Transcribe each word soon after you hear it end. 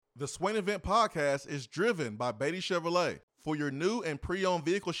The Swain Event podcast is driven by Beatty Chevrolet. For your new and pre-owned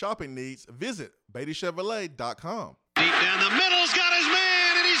vehicle shopping needs, visit BeattyChevrolet.com. Deep down the middle's got his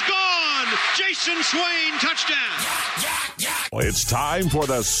man, and he's gone. Jason Swain, touchdown. It's time for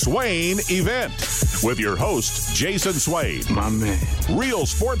the Swain Event with your host, Jason Swain. My man. Real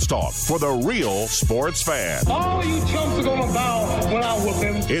sports talk for the real sports fan. All you chumps are going to bow when I whoop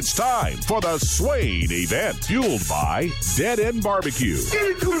him. It's time for the Swain Event, fueled by Dead End Barbecue.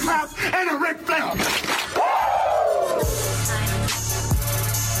 Get into his mouth and a Ric Flair.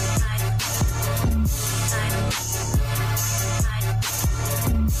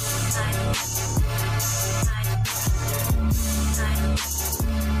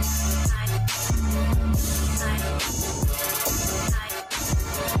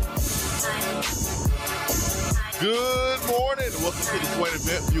 Good morning. Welcome to the Swain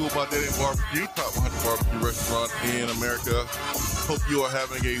Event, fueled by Dead End Barbecue, top 100 barbecue restaurant in America. Hope you are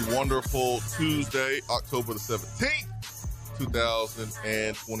having a wonderful Tuesday, October the 17th,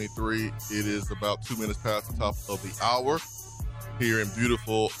 2023. It is about 2 minutes past the top of the hour here in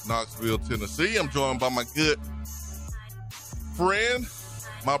beautiful Knoxville, Tennessee. I'm joined by my good friend,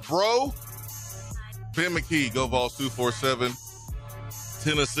 my bro, Ben McKee, Go Vols 247,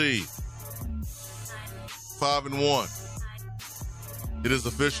 Tennessee. 5-1. It is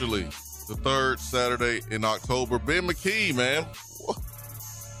officially the third Saturday in October. Ben McKee, man.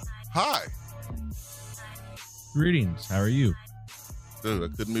 Hi. Greetings. How are you? Dude, I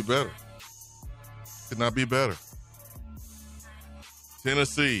couldn't be better. Could not be better.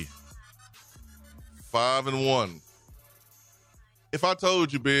 Tennessee, 5-1. If I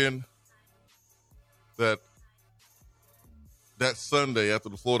told you, Ben, that Sunday after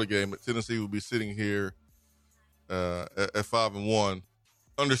the Florida game, that Tennessee would be sitting here at 5-1,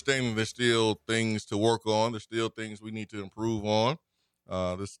 understanding there's still things to work on. There's still things we need to improve on.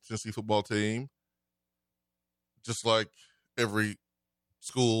 This Tennessee football team, just like every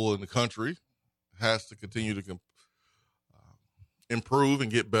school in the country, has to continue to improve and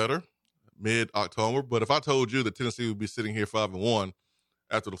get better mid-October. But if I told you that Tennessee would be sitting here 5-1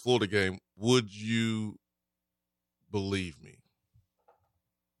 after the Florida game, would you believe me?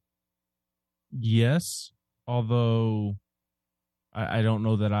 Yes. Although I don't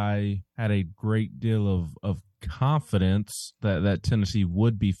know that I had a great deal of confidence that Tennessee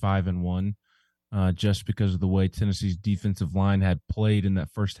would be 5-1, just because of the way Tennessee's defensive line had played in that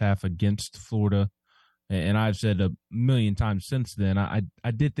first half against Florida. And I've said a million times since then, I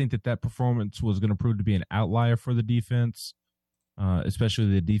did think that performance was going to prove to be an outlier for the defense,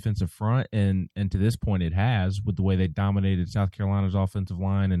 especially the defensive front. And to this point, it has, with the way they dominated South Carolina's offensive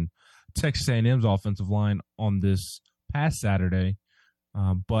line and Texas A&M's offensive line on this past Saturday,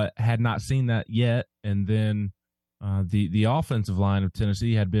 but had not seen that yet. And then the offensive line of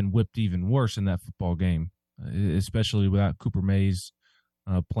Tennessee had been whipped even worse in that football game, especially without Cooper Mays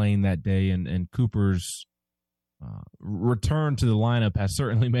playing that day. And Cooper's return to the lineup has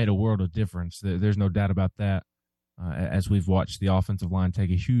certainly made a world of difference. There's no doubt about that, as we've watched the offensive line take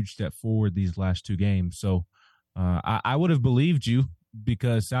a huge step forward these last two games. So I would have believed you,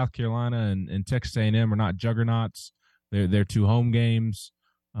 because South Carolina and Texas A&M are not juggernauts. They're two home games,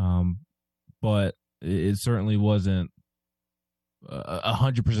 but it certainly wasn't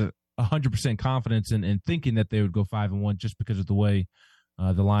 100% confidence in thinking that they would go 5-1 just because of the way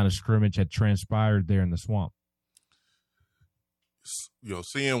the line of scrimmage had transpired there in the Swamp. You know,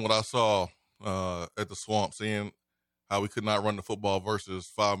 seeing what I saw at the Swamp, seeing how we could not run the football versus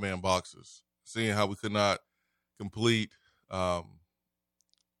five-man boxes, seeing how we could not complete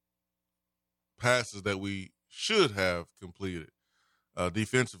passes that we should have completed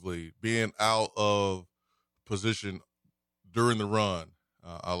defensively, being out of position during the run,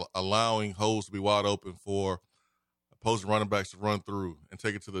 allowing holes to be wide open for opposing running backs to run through and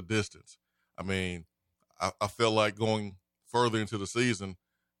take it to the distance. I mean, I feel like going further into the season,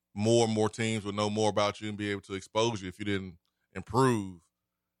 more and more teams would know more about you and be able to expose you if you didn't improve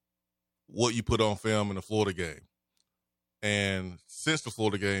what you put on film in the Florida game. And since the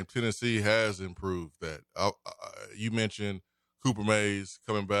Florida game, Tennessee has improved that. You mentioned Cooper Mays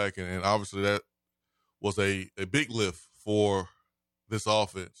coming back, and obviously that was a big lift for this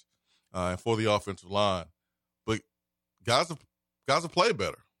offense and for the offensive line. But guys have played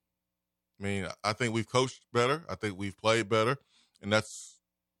better. I mean, I think we've coached better. I think we've played better, and that's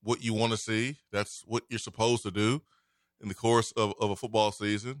what you want to see. That's what you're supposed to do in the course of a football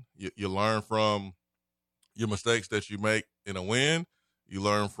season. You learn from your mistakes that you make in a win. You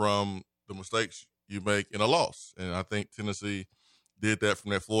learn from the mistakes you make in a loss. And I think Tennessee did that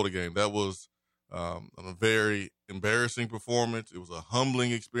from that Florida game. That was A very embarrassing performance. It was a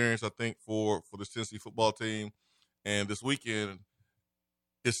humbling experience, I think, for this Tennessee football team. And this weekend,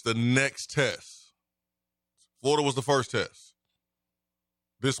 it's the next test. Florida was the first test.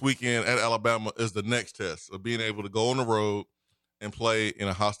 This weekend at Alabama is the next test of being able to go on the road and play in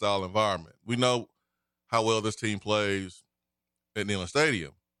a hostile environment. We know how well this team plays at Neyland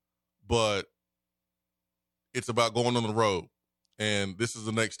Stadium, but it's about going on the road. And this is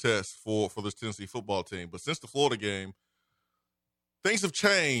the next test for this Tennessee football team. But since the Florida game, things have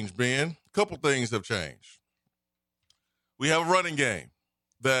changed, Ben. A couple things have changed. We have a running game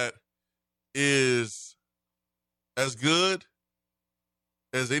that is as good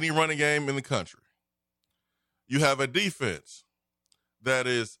as any running game in the country. You have a defense that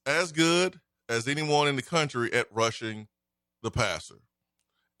is as good as anyone in the country at rushing the passer.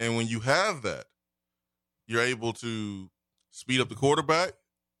 And when you have that, you're able to speed up the quarterback.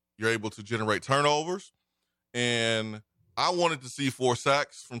 You're able to generate turnovers. And I wanted to see 4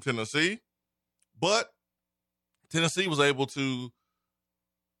 sacks from Tennessee, but Tennessee was able to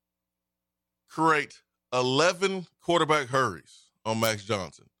create 11 quarterback hurries on Max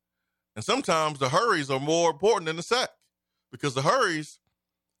Johnson. And sometimes the hurries are more important than the sack because the hurries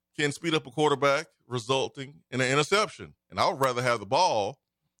can speed up a quarterback, resulting in an interception. And I would rather have the ball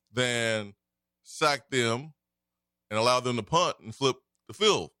than sack them and allow them to punt and flip the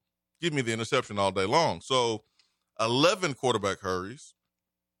field. Give me the interception all day long. So 11 quarterback hurries.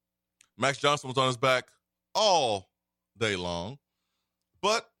 Max Johnson was on his back all day long.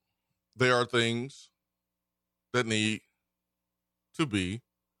 But there are things that need to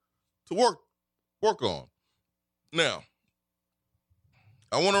work on. Now,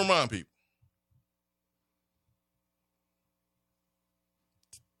 I want to remind people.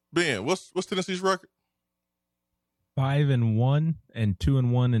 Ben, what's Tennessee's record? 5-1 and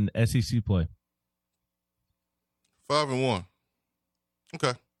 2-1 in SEC play. 5-1.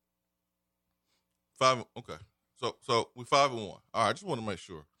 Okay. Okay. So we 5-1. All right. I just want to make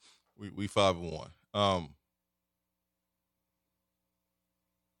sure we 5-1.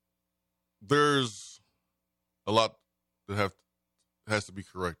 There's a lot that has to be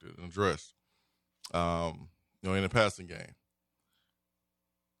corrected and addressed. In the passing game,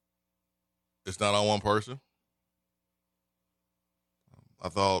 it's not on one person. I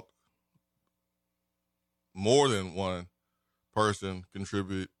thought more than one person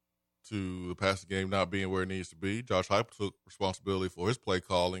contributed to the passing game not being where it needs to be. Josh Heupel took responsibility for his play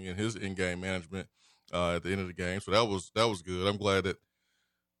calling and his in-game management at the end of the game, so that was good. I'm glad that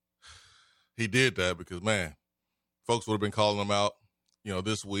he did that because, man, folks would have been calling him out,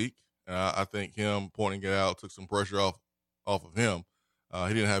 this week. And I think him pointing it out took some pressure off of him.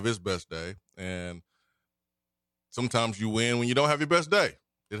 He didn't have his best day, and sometimes you win when you don't have your best day.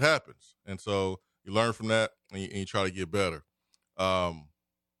 It happens. And so you learn from that and you try to get better. The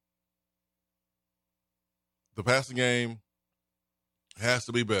passing game has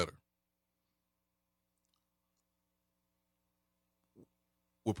to be better.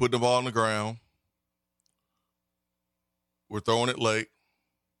 We're putting the ball on the ground. We're throwing it late.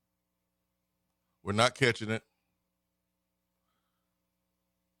 We're not catching it.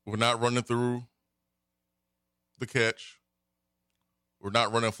 We're not running through the catch. We're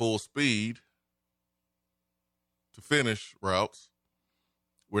not running full speed to finish routes.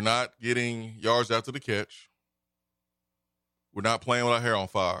 We're not getting yards after the catch. We're not playing with our hair on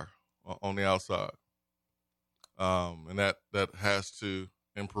fire on the outside. And that has to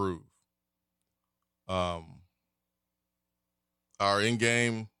improve. Our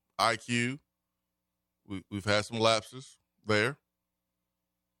in-game IQ, we've had some lapses there.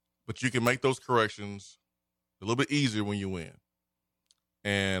 But you can make those corrections a little bit easier when you win.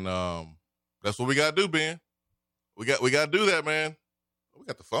 And that's what we got to do, Ben. We got to do that, man. We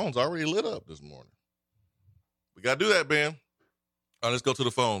got the phones already lit up this morning. We got to do that, Ben. All right, let's go to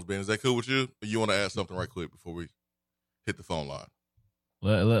the phones, Ben. Is that cool with you? Or you want to add something right quick before we hit the phone line?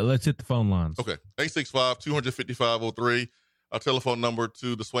 Let's hit the phone lines. Okay. 865-255-03. Our telephone number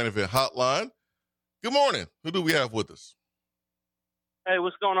to the Swain Event hotline. Good morning. Who do we have with us? Hey,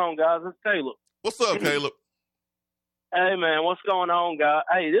 what's going on, guys? It's Caleb. What's up, Caleb? Hey, man, what's going on, guys?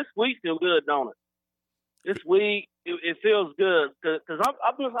 Hey, this week feels good, don't it? This week, it feels good because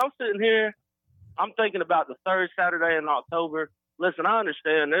I'm sitting here, I'm thinking about the third Saturday in October. Listen, I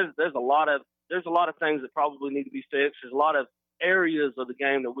understand there's a lot of things that probably need to be fixed. There's a lot of areas of the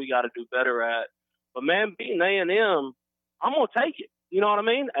game that we got to do better at. But man, beating A&M, I'm gonna take it. You know what I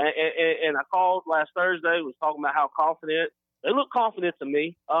mean? And I called last Thursday, was talking about how confident. They look confident to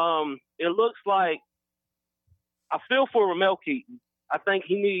me. It looks like I feel for Ramel Keaton. I think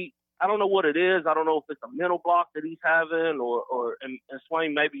he I don't know what it is. I don't know if it's a mental block that he's having, and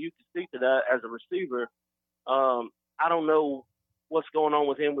Swain, maybe you can speak to that as a receiver. I don't know what's going on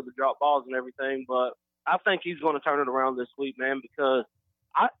with him with the drop balls and everything, but I think he's going to turn it around this week, man, because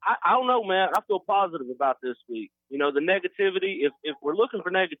I don't know, man. I feel positive about this week. You know, the negativity, if we're looking for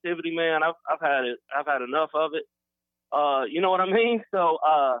negativity, man, I've had it. I've had enough of it. You know what I mean? So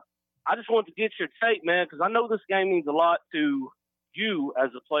I just want to get your take, man, because I know this game means a lot to you as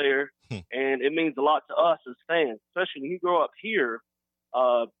a player, and it means a lot to us as fans, especially when you grow up here,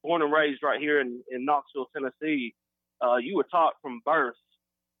 born and raised right here in Knoxville, Tennessee. You were taught from birth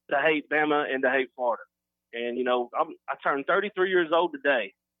to hate Bama and to hate Florida. And, you know, I turned 33 years old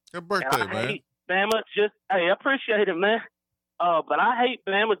today. Your birthday, and I hate Bama I appreciate it, man. But I hate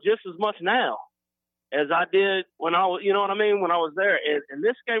Bama just as much now as I did when I was, you know what I mean, when I was there. And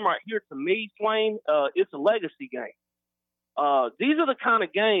this game right here, to me, Swain, it's a legacy game. These are the kind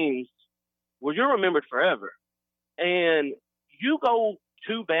of games where you're remembered forever. And you go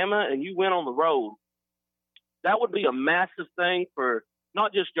to Bama and you win on the road, that would be a massive thing for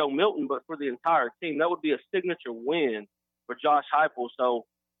not just Joe Milton, but for the entire team. That would be a signature win for Josh Heupel. So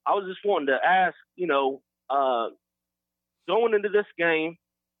I was just wanting to ask, you know, going into this game,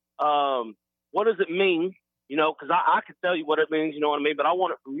 what does it mean? You know, because I could tell you what it means, you know what I mean? But I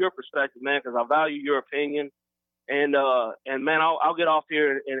want it from your perspective, man, because I value your opinion. And man, I'll get off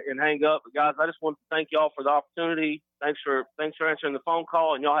here and hang up. But guys, I just want to thank y'all for the opportunity. Thanks for answering the phone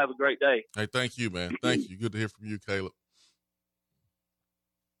call, and y'all have a great day. Hey, thank you, man. Thank you. Good to hear from you, Caleb.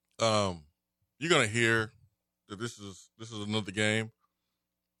 You're gonna hear that this is another game.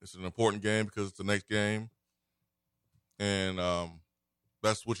 It's an important game because it's the next game, and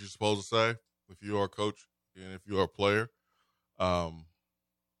that's what you're supposed to say if you are a coach and if you are a player.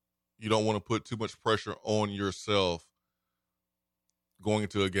 You don't want to put too much pressure on yourself going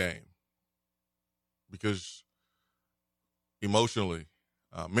into a game because emotionally,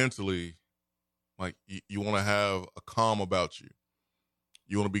 mentally, like you want to have a calm about you.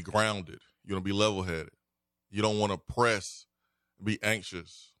 You want to be grounded. You want to be level-headed. You don't want to press, be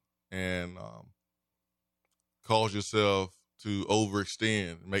anxious, and cause yourself to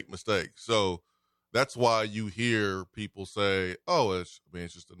overextend and make mistakes. So that's why you hear people say, oh, it's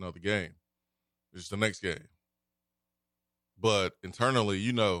just another game. It's just the next game. But internally,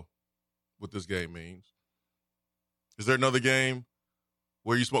 you know what this game means. Is there another game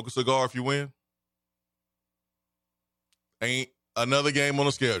where you smoke a cigar if you win? Ain't another game on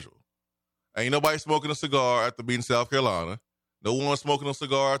the schedule. Ain't nobody smoking a cigar after beating South Carolina. No one smoking a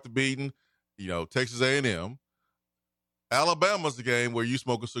cigar after beating, Texas A&M. Alabama's the game where you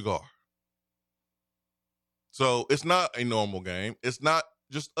smoke a cigar. So it's not a normal game. It's not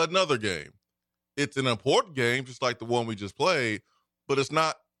just another game. It's an important game, just like the one we just played, but it's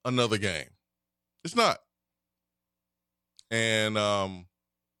not another game. It's not. And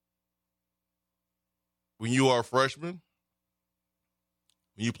when you are a freshman,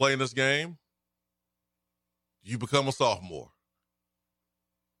 when you play in this game, you become a sophomore.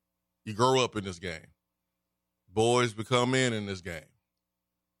 You grow up in this game. Boys become men in this game.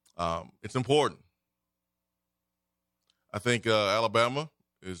 It's important. I think Alabama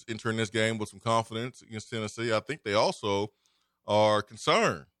is entering this game with some confidence against Tennessee. I think they also are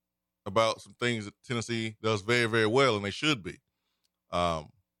concerned about some things that Tennessee does very, very well, and they should be. The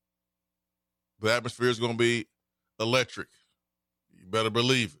atmosphere is going to be electric. You better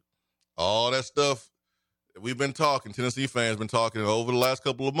believe it. All that stuff that we've been talking, Tennessee fans been talking over the last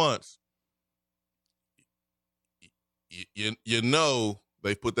couple of months. You know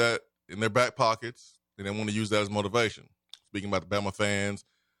they put that in their back pockets, and they want to use that as motivation. Speaking about the Bama fans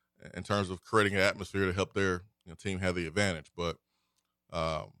in terms of creating an atmosphere to help their team have the advantage. But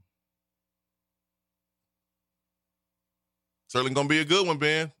certainly going to be a good one,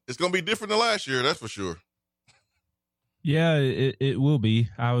 Ben. It's going to be different than last year, that's for sure. Yeah, it will be.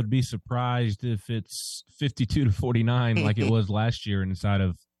 I would be surprised if it's 52-49 like it was last year inside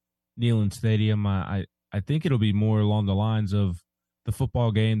of Neyland Stadium. I think it'll be more along the lines of the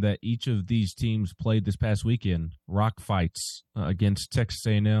football game that each of these teams played this past weekend, rock fights against Texas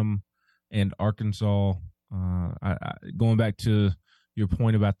A&M and Arkansas. Going back to your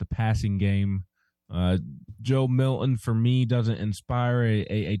point about the passing game, Joe Milton, for me, doesn't inspire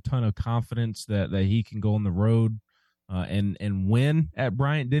a ton of confidence that he can go on the road and win at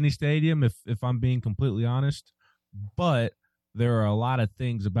Bryant-Denny Stadium, if I'm being completely honest. But there are a lot of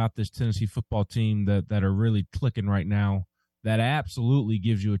things about this Tennessee football team that are really clicking right now that absolutely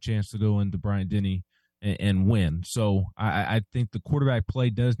gives you a chance to go into Bryant-Denny and win. So I think the quarterback play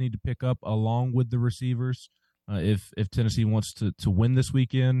does need to pick up along with the receivers if Tennessee wants to win this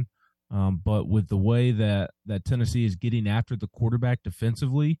weekend. But with the way that Tennessee is getting after the quarterback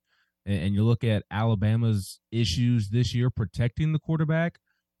defensively, and you look at Alabama's issues this year protecting the quarterback,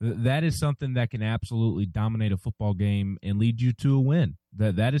 that is something that can absolutely dominate a football game and lead you to a win.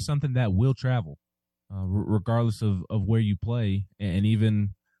 That is something that will travel, regardless of where you play, and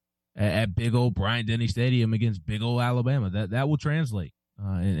even at big old Bryant-Denny Stadium against big old Alabama. That will translate.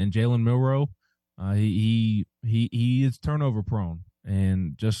 And Jalen Milroe, he is turnover prone,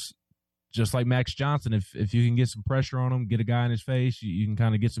 and just like Max Johnson, if you can get some pressure on him, get a guy in his face, you can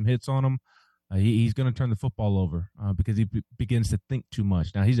kind of get some hits on him. He's going to turn the football over because he begins to think too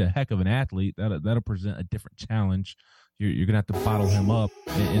much. Now, he's a heck of an athlete. That'll present a different challenge. You're going to have to bottle him up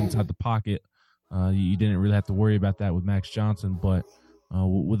inside the pocket. You didn't really have to worry about that with Max Johnson. But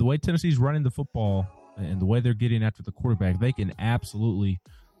with the way Tennessee's running the football and the way they're getting after the quarterback, they can absolutely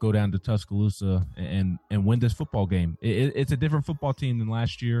go down to Tuscaloosa and win this football game. It's a different football team than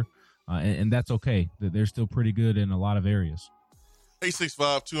last year, and that's okay. They're still pretty good in a lot of areas.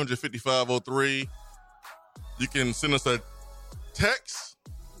 865-255-03. You can send us a text,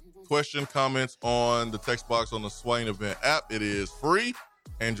 question, comments on the text box on the Swain Event app. It is free,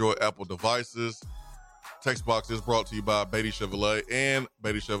 Android, Apple devices. Text box is brought to you by Beatty Chevrolet and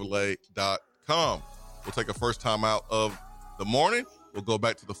BeattyChevrolet.com. We'll take a first time out of the morning. We'll go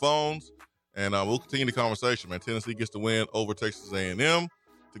back to the phones, and we'll continue the conversation, man. Tennessee gets the win over Texas A&M to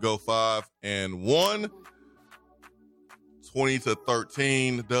go 5-1.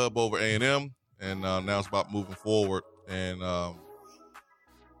 20-13 dub over A&M, and now it's about moving forward and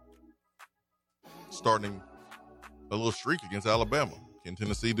starting a little streak against Alabama. Can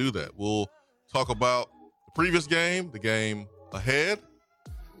Tennessee do that? We'll talk about the previous game, the game ahead,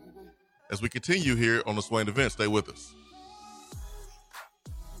 as we continue here on the Swain Event. Stay with us.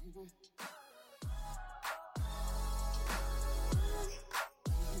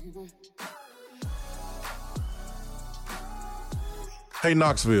 Hey,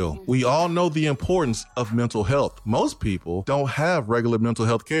 Knoxville, we all know the importance of mental health. Most people don't have regular mental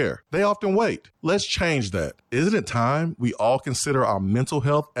health care. They often wait. Let's change that. Isn't it time we all consider our mental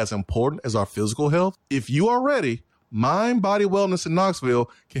health as important as our physical health? If you are ready, Mind Body Wellness in Knoxville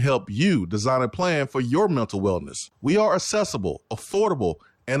can help you design a plan for your mental wellness. We are accessible, affordable,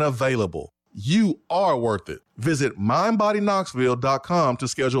 and available. You are worth it. Visit mindbodyknoxville.com to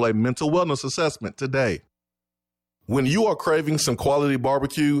schedule a mental wellness assessment today. When you are craving some quality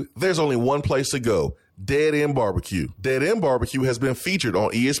barbecue, there's only one place to go: Dead End Barbecue. Dead End Barbecue has been featured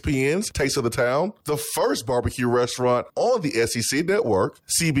on ESPN's Taste of the Town, the first barbecue restaurant on the SEC Network,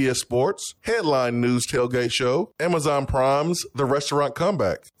 CBS Sports, Headline News Tailgate Show, Amazon Prime's The Restaurant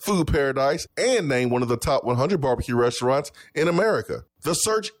Comeback, Food Paradise, and named one of the top 100 barbecue restaurants in America. The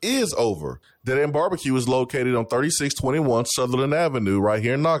search is over. Dead End Barbecue is located on 3621 Sutherland Avenue right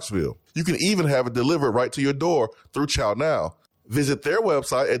here in Knoxville. You can even have it delivered right to your door through Chow Now. Visit their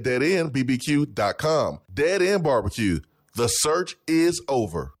website at deadendbbq.com. Dead End Barbecue. The search is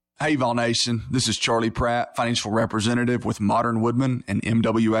over. Hey, Vol Nation. This is Charlie Pratt, financial representative with Modern Woodman and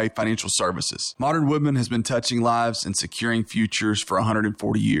MWA Financial Services. Modern Woodman has been touching lives and securing futures for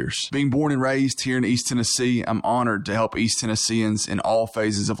 140 years. Being born and raised here in East Tennessee, I'm honored to help East Tennesseans in all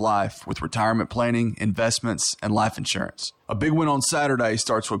phases of life with retirement planning, investments, and life insurance. A big win on Saturday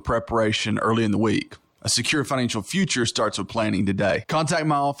starts with preparation early in the week. A secure financial future starts with planning today. Contact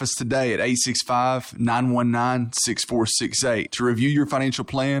my office today at 865-919-6468 to review your financial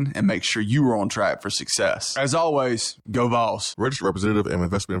plan and make sure you are on track for success. As always, go Vols. Registered representative and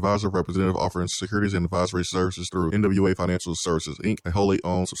investment advisor, representative offering securities and advisory services through NWA Financial Services, Inc., a wholly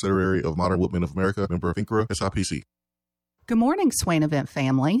owned subsidiary of Modern Woodman of America, member of INCRA, SIPC. Good morning, Swain Event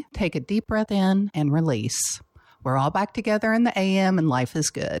family. Take a deep breath in and release. We're all back together in the AM and life is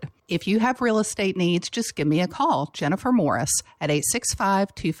good. If you have real estate needs, just give me a call, Jennifer Morris, at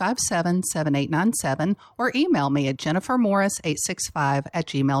 865-257-7897 or email me at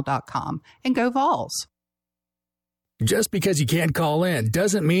jennifermorris865@gmail.com. And go Vols. Just because you can't call in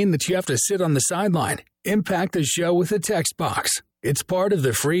doesn't mean that you have to sit on the sideline. Impact the show with a text box. It's part of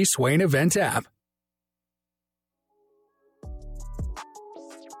the free Swain Event app.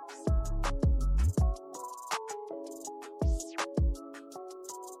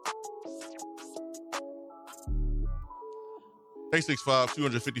 Eight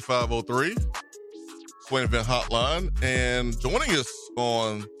 865-255-03, Swain Event Hotline. And joining us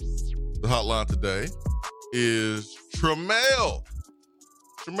on the hotline today is Tramel.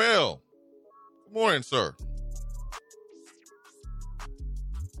 Tramel, good morning, sir.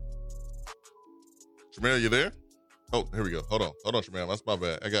 Tramel, you there? Oh, here we go. Hold on, Tramel. That's my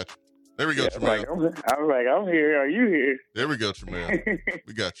bad. I got you. There we go, Tremaine. I'm here. Are you here? There we go, Tremaine.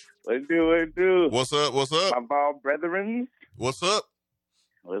 We got you. Let's do. What's up? My ball brethren. What's up?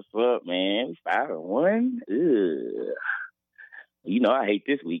 What's up, man? 5-1. Ugh. You know, I hate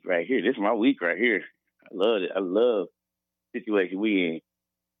this week right here. This is my week right here. I love it. I love the situation we in.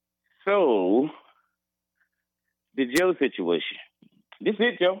 So, the Joe situation. This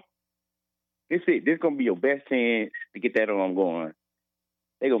it, Joe. This it. This going to be your best chance to get that arm going.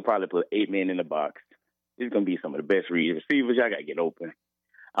 They're going to probably put 8 men in the box. This is going to be some of the best receivers. Y'all got to get open.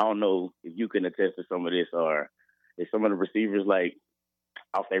 I don't know if you can attest to some of this, or if some of the receivers, like,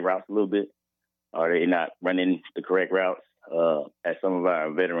 off their routes a little bit, or they not running the correct routes, as some of our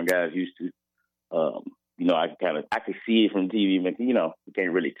veteran guys used to. You know, I can see it from TV, but, you know, you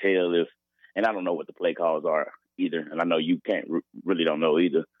can't really tell if, and I don't know what the play calls are either, and I know you can't really don't know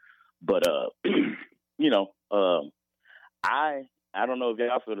either. But, you know, I don't know if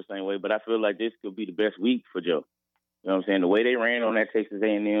y'all feel the same way, but I feel like this could be the best week for Joe. You know what I'm saying? The way they ran on that Texas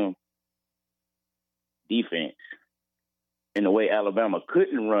A&M defense, and the way Alabama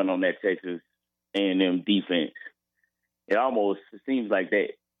couldn't run on that Texas A&M defense, it almost seems like that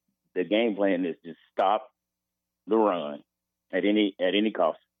the game plan is just stop the run at any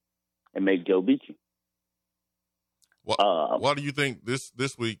cost and make Joe beat you. Why do you think this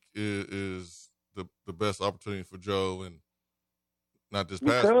week is the best opportunity for Joe and not this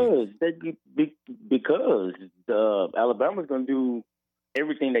past week? Because Alabama's going to do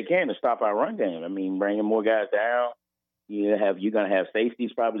everything they can to stop our run game. I mean, bringing more guys down. You're going to have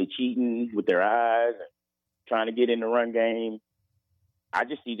safeties probably cheating with their eyes and trying to get in the run game. I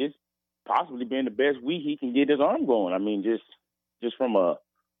just see this possibly being the best week he can get his arm going. I mean, just from a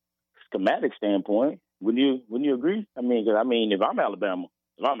schematic standpoint, wouldn't you agree? I mean, if I'm Alabama,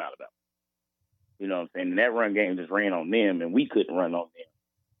 you know what I'm saying? And that run game just ran on them, and we couldn't run on them.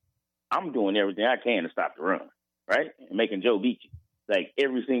 I'm doing everything I can to stop the run, right? And making Joe beat you. Like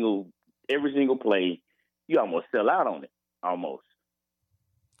every single play, you almost sell out on it, almost.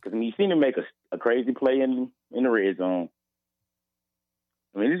 Because you seen him make a crazy play in the red zone.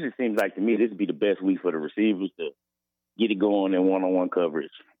 I mean, this just seems like to me this would be the best week for the receivers to get it going in one-on-one coverage.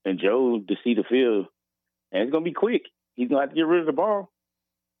 And Joe to see the field, and it's gonna be quick. He's gonna have to get rid of the ball.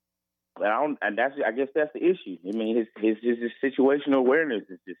 But I guess that's the issue. I mean, his situational awareness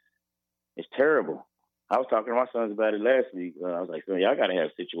is it's terrible. I was talking to my sons about it last week. I was like, son, y'all gotta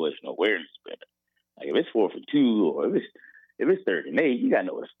have situational awareness better. Like if it's 4 for 2 or if it's 3rd and 8, you gotta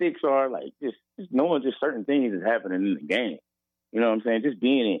know what the sticks are. Like just knowing just certain things is happening in the game. You know what I'm saying? Just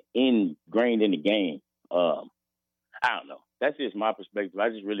being ingrained in the game. I don't know. That's just my perspective. I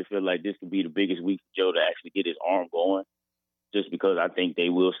just really feel like this could be the biggest week for Joe to actually get his arm going, just because I think they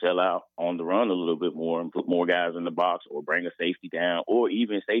will sell out on the run a little bit more and put more guys in the box or bring a safety down, or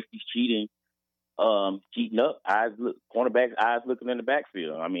even safeties cheating up, cornerback's eyes looking in the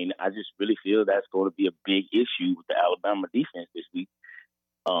backfield. I mean, I just really feel that's going to be a big issue with the Alabama defense this week.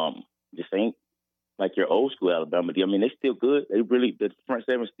 This ain't like your old school Alabama. I mean, they're still good. The front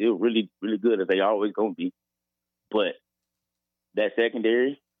seven's still really, really good, as they always going to be. But that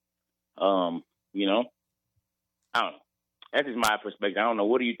secondary, you know, I don't know. That's just my perspective. I don't know.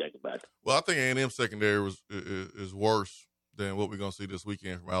 What do you think about it? Well, I think A&M secondary is worse than what we're going to see this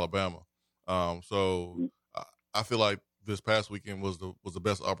weekend from Alabama. So I feel like this past weekend was the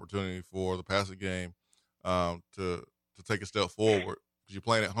best opportunity for the passing game to take a step forward, because you're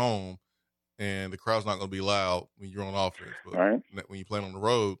playing at home and the crowd's not going to be loud when you're on offense. But when you're playing on the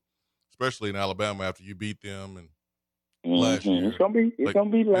road, especially in Alabama after you beat them and last year, it's gonna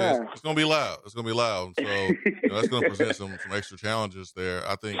be loud. Yeah, it's gonna be loud. It's gonna be loud. So that's gonna present some extra challenges there.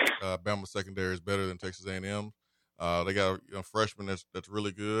 I think Bama secondary is better than Texas A&M. They got a freshman that's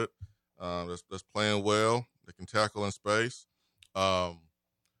really good. That's playing well. They can tackle in space.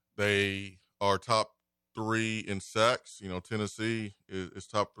 They are top 3 in sacks. You know, Tennessee is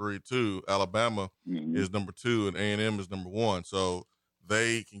top 3 too. Alabama is number 2, and A&M is number 1. So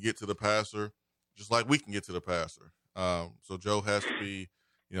they can get to the passer just like we can get to the passer. So Joe has to be,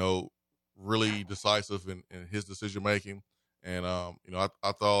 you know, really decisive in his decision making. And you know,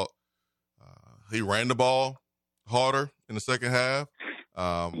 I thought he ran the ball harder in the second half.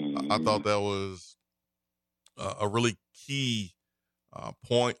 I thought that was a really key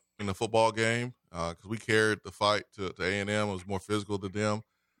point in the football game, because we carried the fight to A&M. It was more physical than them,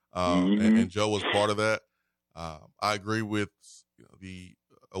 and Joe was part of that. I agree with the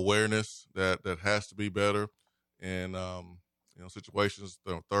awareness that has to be better in situations.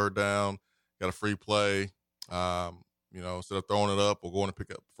 Third down, got a free play. Instead of throwing it up or going to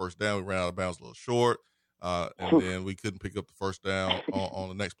pick up first down, we ran out of bounds a little short. and then we couldn't pick up the first down on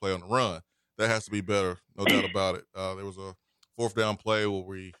the next play on the run. That has to be better, no doubt about it. There was a fourth down play where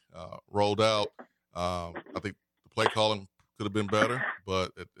we rolled out. I think the play calling could have been better,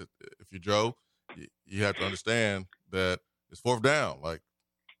 but if you're Joe, you have to understand that it's fourth down. Like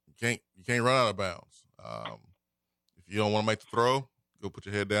you can't run out of bounds. If you don't want to make the throw, go put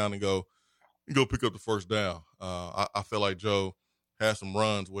your head down and go pick up the first down. I feel like Joe had some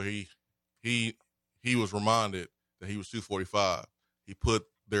runs where he was reminded that he was 245. He put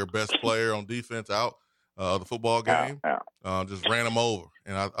their best player on defense out of the football game, just ran him over.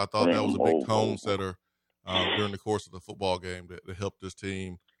 And I thought that was a big tone setter during the course of the football game that helped this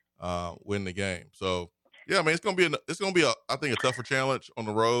team win the game. So, yeah, I mean, it's gonna be I think a tougher challenge on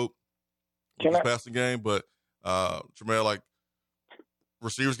the road with this passing game. But Jamel, like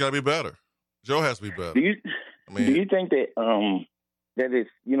receivers got to be better. Joe has to be better. Do you think that that is,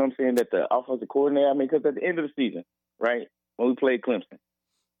 you know what I'm saying, that the offensive coordinator, I mean, because at the end of the season, right, when we played Clemson,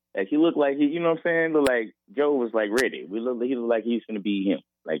 like he looked like you know what I'm saying, looked like Joe was like ready. He looked like he was going to be him.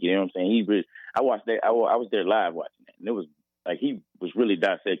 Like, you know what I'm saying? I watched that. I was there live watching that, and it was like he was really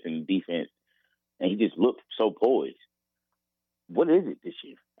dissecting the defense, and he just looked so poised. What is it this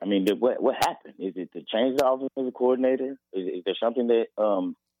year? I mean, what happened? Is it to change the offensive coordinator? Is there something that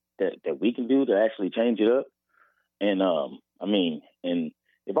that we can do to actually change it up? And I mean, and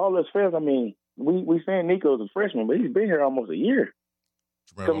if all this fails, I mean, we saying Nico's a freshman, but he's been here almost a year.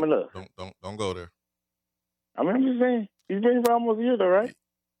 Coming up, don't go there. I mean, I'm just saying he's been here for almost a year, though, right?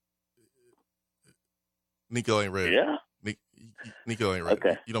 Nico ain't ready. Yeah, Nico ain't ready.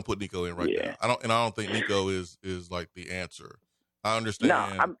 Okay. You don't put Nico in right now. I don't think Nico is like the answer. I understand. No,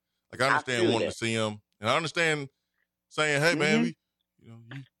 I understand wanting to see him, and I understand saying, "Hey, man,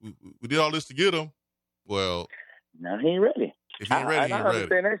 we did all this to get him." Well, now he ain't ready. If he ain't ready, he ain't ready.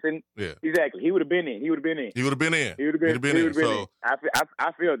 That. Yeah, exactly. He would have been in. He would have been in. So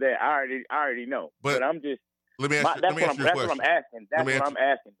I feel that. I already know. But I'm just. Let me ask you a question. That's what I'm asking. That's what I'm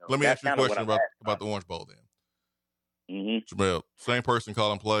asking. Let me ask you a question about the Orange Bowl then. Mm-hmm. Jamel, same person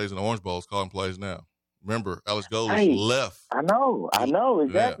calling plays in the Orange Bowl is calling plays now. Remember, Alex Gold left. I know,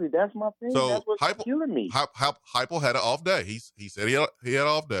 exactly. Yeah. That's my thing. So that's what's killing me. Heupel had an off day. He said he had an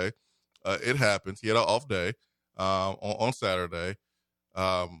off day. It happens. He had an off day on Saturday.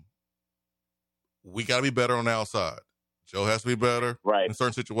 We got to be better on the outside. Joe has to be better in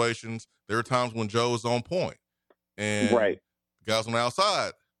certain situations. There are times when Joe is on point, and the guys on the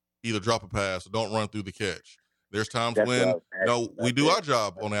outside either drop a pass or don't run through the catch. There's times when we do our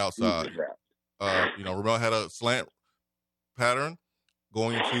job on the outside. Ramel had a slant pattern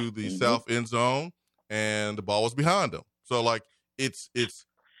going into the south end zone, and the ball was behind him. So, like, it's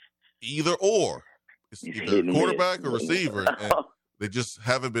either or. It's either quarterback or receiver, and they just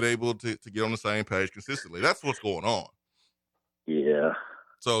haven't been able to get on the same page consistently. That's what's going on. Yeah.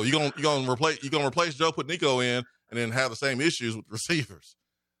 So you're gonna replace Joe, put Nico in, and then have the same issues with receivers.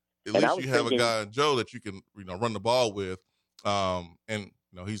 At least you have a guy in Joe that you can run the ball with, and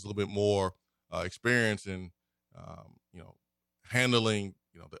he's a little bit more experienced in handling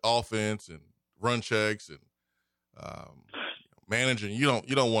the offense and run checks and managing. You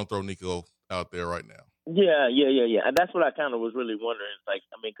don't want to throw Nico out there right now. Yeah. And that's what I kind of was really wondering. Like,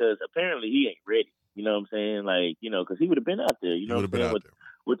 I mean, because apparently he ain't ready. You know what I'm saying? Like, because he would have been out there. You know what I'm saying?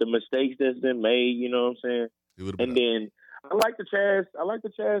 With the mistakes that's been made. You know what I'm saying? He would have been. And then I like the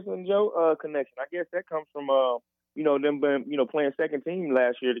Chaz and Joe connection. I guess that comes from them been playing second team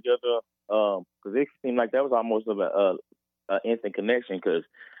last year together. Because it seemed like that was almost of a instant connection. Because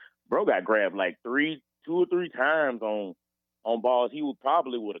bro got grabbed like 2 or 3 times on balls he would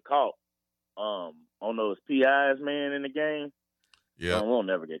have caught. On those PIs, man, in the game. Yeah, we'll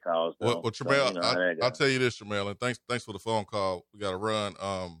never get calls. Well, Tramel, I'll tell you this, Tramel, and thanks for the phone call. We got to run.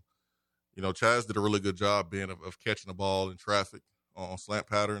 Chaz did a really good job of catching the ball in traffic on slant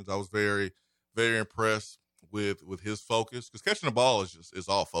patterns. I was very, very impressed with his focus, because catching the ball is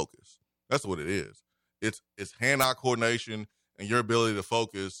all focus. That's what it is. It's hand-eye coordination and your ability to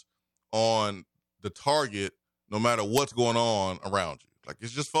focus on the target no matter what's going on around you. Like,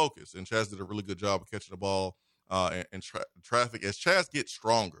 it's just focus. And Chaz did a really good job of catching the ball and traffic. As Chaz gets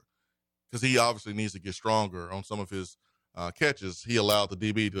stronger, because he obviously needs to get stronger on some of his catches, he allowed the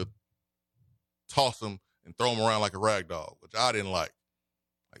DB to toss him and throw him around like a rag doll, which I didn't like.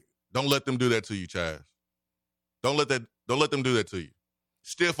 Like, don't let them do that to you, Chaz. Don't let them do that to you.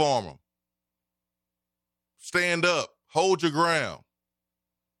 Stiff arm them. Stand up. Hold your ground.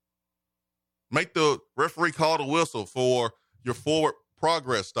 Make the referee call the whistle for your forward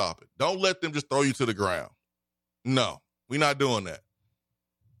progress. Stop it. Don't let them just throw you to the ground. No, we're not doing that.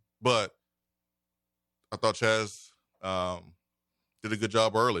 But I thought Chaz did a good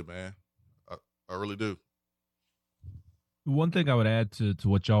job early, man. I really do. One thing I would add to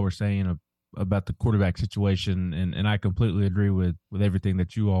what y'all were saying about the quarterback situation, and I completely agree with everything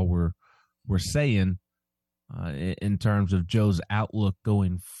that you all were saying in terms of Joe's outlook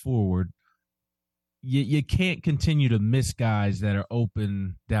going forward. You can't continue to miss guys that are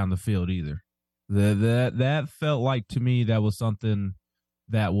open down the field either. That felt like, to me, that was something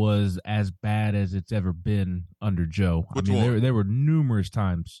that was as bad as it's ever been under Joe. There were numerous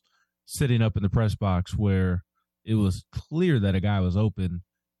times sitting up in the press box where it was clear that a guy was open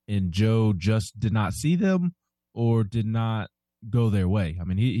and Joe just did not see them or did not go their way. I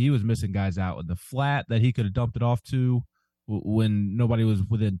mean, he was missing guys out in the flat that he could have dumped it off to when nobody was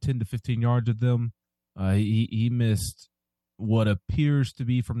within 10 to 15 yards of them. He missed what appears to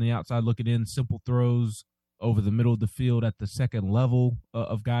be, from the outside looking in, simple throws over the middle of the field at the second level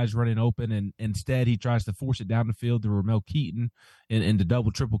of guys running open, and instead he tries to force it down the field to Ramel Keaton into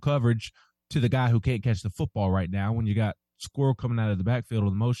double, triple coverage to the guy who can't catch the football right now when you got Squirrel coming out of the backfield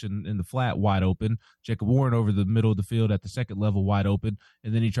with motion in the flat wide open, Jacob Warren over the middle of the field at the second level wide open,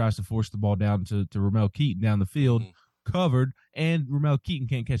 and then he tries to force the ball down to Ramel Keaton down the field, covered, and Ramel Keaton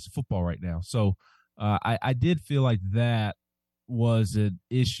can't catch the football right now. So I did feel like that was an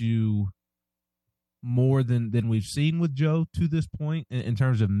issue more than we've seen with Joe to this point in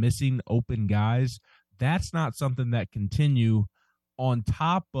terms of missing open guys. That's not something that continue on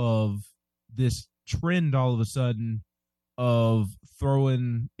top of this trend all of a sudden of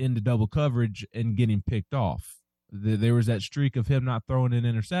throwing into double coverage and getting picked off. There was that streak of him not throwing an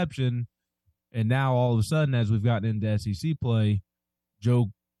interception, and now all of a sudden, as we've gotten into SEC play,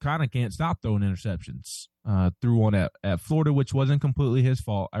 Joe kind of can't stop throwing interceptions. Threw one at Florida, which wasn't completely his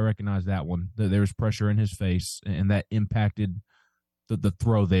fault. I recognize that one. There was pressure in his face, and that impacted the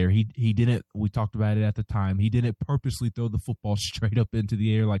throw there. He didn't, we talked about it at the time, he didn't purposely throw the football straight up into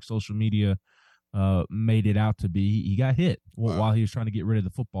the air like social media made it out to be. He got hit while he was trying to get rid of the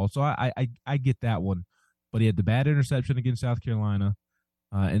football. So I get that one. But he had the bad interception against South Carolina,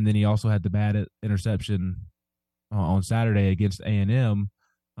 and then he also had the bad interception on Saturday against A&M.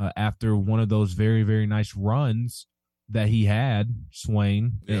 After one of those very, very nice runs that he had,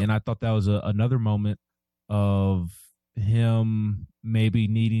 Swain. Yeah. And I thought that was another moment of him maybe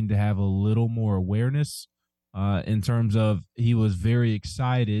needing to have a little more awareness in terms of, he was very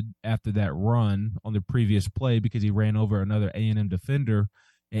excited after that run on the previous play because he ran over another A&M defender.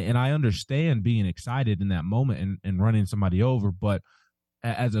 And I understand being excited in that moment and running somebody over. But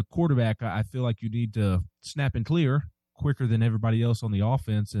as a quarterback, I feel like you need to snap and clear quicker than everybody else on the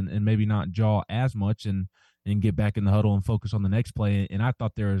offense and maybe not jaw as much and get back in the huddle and focus on the next play. And I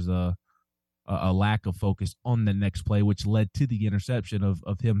thought there was a lack of focus on the next play, which led to the interception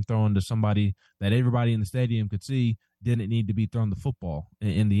of him throwing to somebody that everybody in the stadium could see didn't need to be throwing the football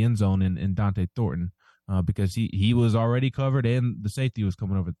in the end zone in Dante Thornton because he was already covered and the safety was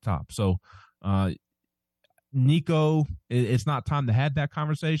coming over the top. So Nico, it's not time to have that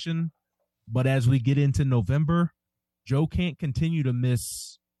conversation, but as we get into November, Joe can't continue to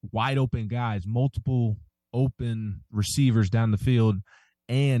miss wide open guys, multiple open receivers down the field,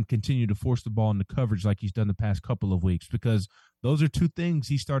 and continue to force the ball into coverage like he's done the past couple of weeks, because those are two things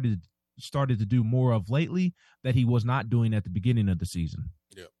he started to do more of lately that he was not doing at the beginning of the season.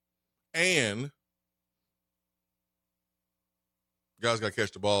 Yeah. And guys got to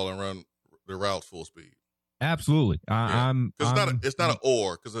catch the ball and run their routes full speed. Absolutely. Yeah. It's not an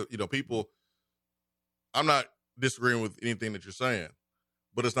or, because people, I'm not disagreeing with anything that you're saying,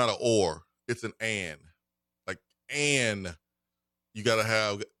 but it's not an or, it's an and. And you got to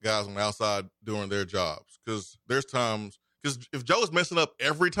have guys on the outside doing their jobs, because there's times, because if Joe is messing up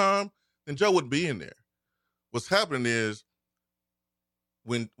every time, then Joe wouldn't be in there. What's happening is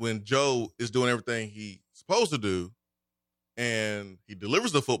when Joe is doing everything he's supposed to do and he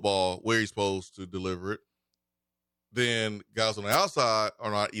delivers the football where he's supposed to deliver it, then guys on the outside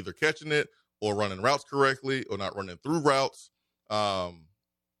are not either catching it or running routes correctly or not running through routes.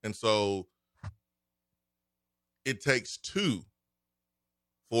 And so it takes two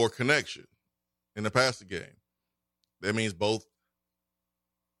for connection in the passing game. That means both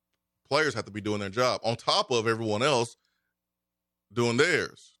players have to be doing their job on top of everyone else doing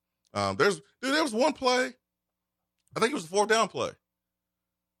theirs. There was one play, I think it was a fourth down play. It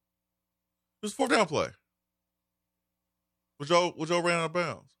was a fourth down play. Joe ran out of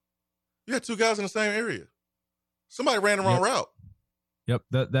bounds. You had two guys in the same area. Somebody ran the wrong route. Yep,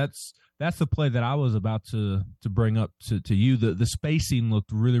 that's the play that I was about to bring up to you. The spacing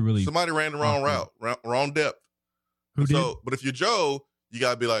looked really, really. Somebody ran the wrong route, wrong depth. Who did? But if you're Joe, you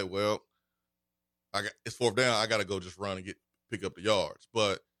gotta be like, well, it's fourth down. I got to go just run and pick up the yards.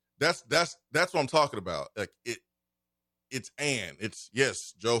 But that's what I'm talking about. Like it's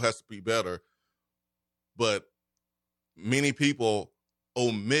yes, Joe has to be better, but many people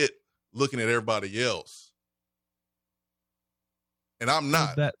omit looking at everybody else. And I'm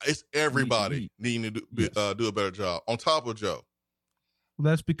not. It's everybody needing to do a better job on top of Joe.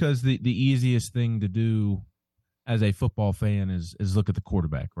 Well, that's because the easiest thing to do as a football fan is look at the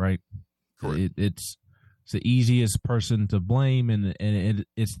quarterback, right? Correct. It's the easiest person to blame, and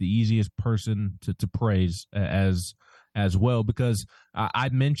it's the easiest person to praise as well. Because I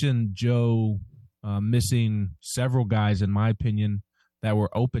mentioned Joe missing several guys, in my opinion, that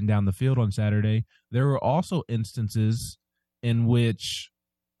were open down the field on Saturday. There were also instances in which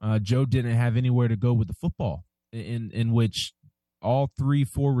Joe didn't have anywhere to go with the football, in which all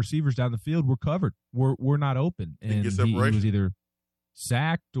 3-4 receivers down the field were covered, were not open, and he was either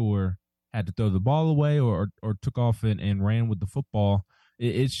sacked or had to throw the ball away or took off and ran with the football.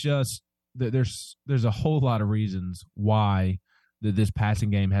 It's just that there's a whole lot of reasons why this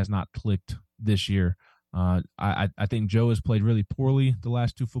passing game has not clicked this year. I think Joe has played really poorly the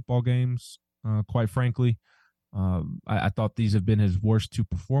last 2 football games, quite frankly. I thought these have been his worst 2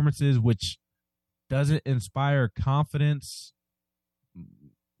 performances, which doesn't inspire confidence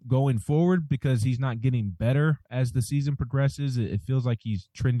going forward because he's not getting better as the season progresses. It feels like he's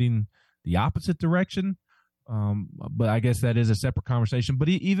trending the opposite direction. But I guess that is a separate conversation. But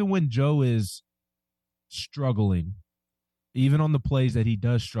even when Joe is struggling, even on the plays that he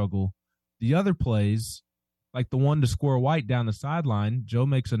does struggle, the other plays, like the one to score White down the sideline, Joe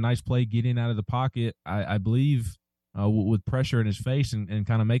makes a nice play getting out of the pocket, I believe, with pressure in his face and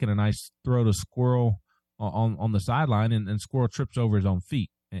kind of making a nice throw to Squirrel on the sideline, and Squirrel trips over his own feet.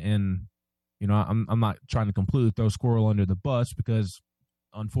 And I'm not trying to completely throw Squirrel under the bus because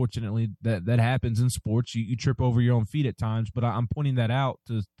unfortunately that happens in sports. You trip over your own feet at times, but I'm pointing that out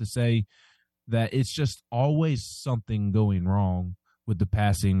to say that it's just always something going wrong with the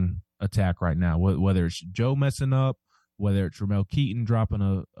passing attack right now, whether it's Joe messing up, whether it's Ramel Keaton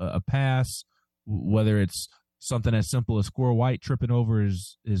dropping a pass, whether it's something as simple as Squirrel White tripping over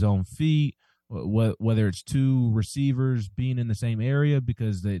his own feet, whether it's 2 receivers being in the same area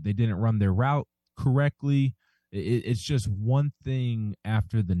because they didn't run their route correctly. It's just one thing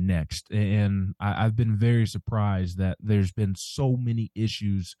after the next. And I've been very surprised that there's been so many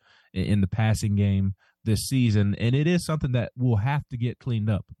issues in the passing game this season. And it is something that will have to get cleaned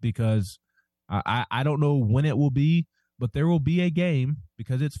up because I don't know when it will be, but there will be a game,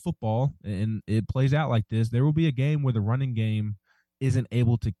 because it's football and it plays out like this. There will be a game where the running game isn't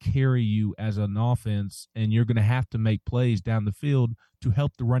able to carry you as an offense, and you're going to have to make plays down the field to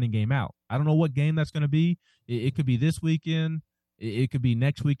help the running game out. I don't know what game that's going to be. It could be this weekend. It could be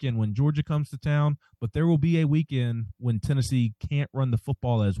next weekend when Georgia comes to town, but there will be a weekend when Tennessee can't run the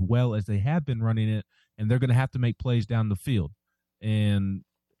football as well as they have been running it, and they're going to have to make plays down the field. And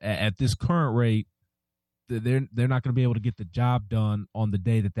at this current rate, they're not going to be able to get the job done on the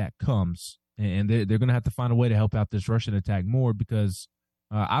day that comes. And they're going to have to find a way to help out this rushing attack more because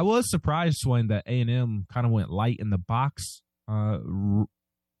I was surprised, Swain, that A&M kind of went light in the box the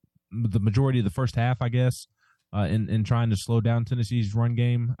majority of the first half, I guess, in trying to slow down Tennessee's run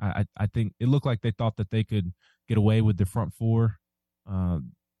game. I think it looked like they thought that they could get away with the front 4,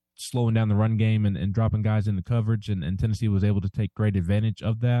 slowing down the run game and dropping guys into coverage, and Tennessee was able to take great advantage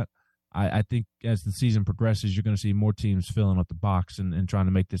of that. I think as the season progresses, you're going to see more teams filling up the box and trying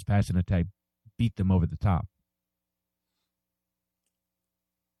to make this passing attack beat them over the top.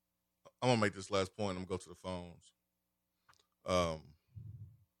 I'm going to make this last point. I'm going to go to the phones.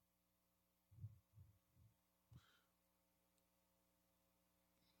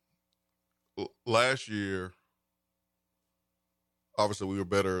 Last year, obviously, we were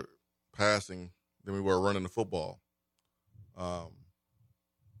better passing than we were running the football.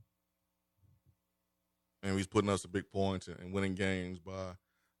 And he's putting us a big points and winning games by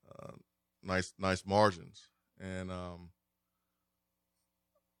nice margins. And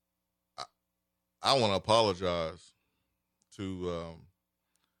I want to apologize to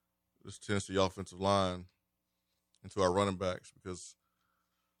this Tennessee offensive line and to our running backs because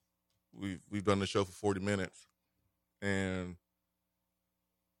we've done the show for 40 minutes and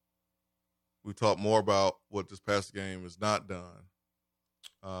we talked more about what this past game has not done.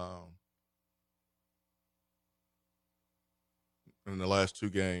 In the last 2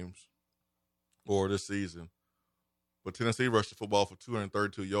 games or this season. But Tennessee rushed the football for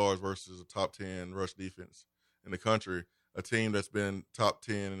 232 yards versus a top 10 rush defense in the country, a team that's been top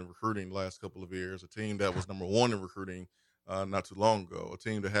 10 in recruiting the last couple of years, a team that was number 1 in recruiting not too long ago, a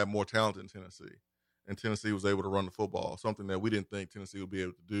team that had more talent than Tennessee. and Tennessee was able to run the football, something that we didn't think Tennessee would be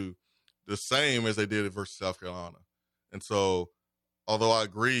able to do the same as they did it versus South Carolina. And so, although I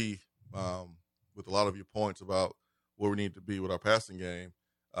agree with a lot of your points about where we need to be with our passing game,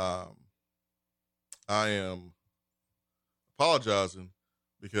 I am apologizing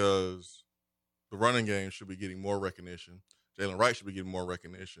because the running game should be getting more recognition. Jalen Wright should be getting more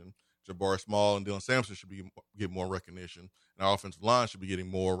recognition. Jabari Small and Dylan Sampson should be getting more recognition. And our offensive line should be getting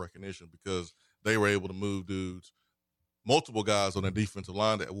more recognition because they were able to move dudes, multiple guys on the defensive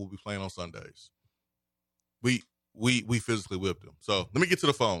line that will be playing on Sundays. We physically whipped them. So let me get to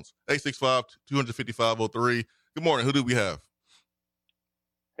the phones. 865-255-03. Good morning. Who do we have?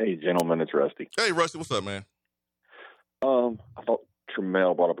 Hey, gentlemen, it's Rusty. Hey, Rusty. What's up, man? I thought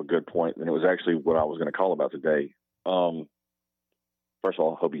Tremel brought up a good point, and it was actually what I was going to call about today. First of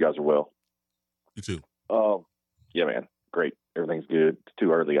all, hope you guys are well. You too. Yeah, man. Great. Everything's good. It's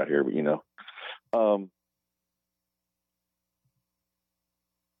too early out here, but you know.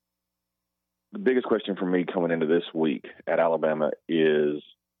 The biggest question for me coming into this week at Alabama is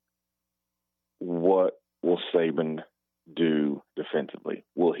what will Saban do defensively?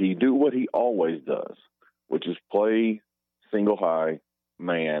 Will he do what he always does, which is play single high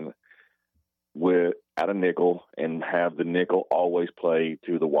man at a nickel and have the nickel always play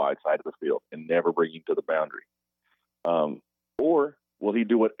to the wide side of the field and never bring you to the boundary? Or will he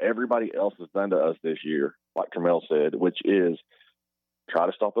do what everybody else has done to us this year, like Tremel said, which is try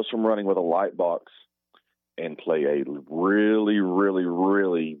to stop us from running with a light box and play a really, really,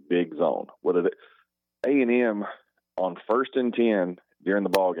 really big zone? A&M on 1st and 10 during the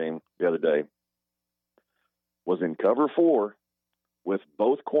ball game the other day was in cover 4 with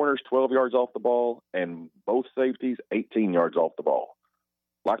both corners 12 yards off the ball and both safeties 18 yards off the ball.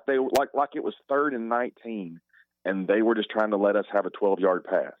 Like it was 3rd and 19, and they were just trying to let us have a 12-yard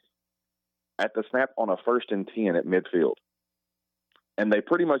pass at the snap on a 1st and 10 at midfield. And they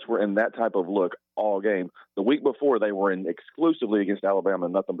pretty much were in that type of look all game. The week before, they were in exclusively against Alabama,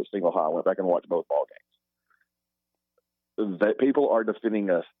 nothing but single high. I went back and watched both ball games. That people are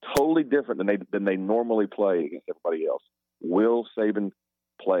defending us totally different than they normally play against everybody else. Will Saban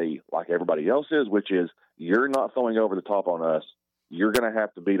play like everybody else is, which is you're not throwing over the top on us. You're going to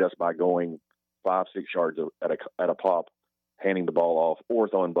have to beat us by going 5-6 yards at a pop, handing the ball off, or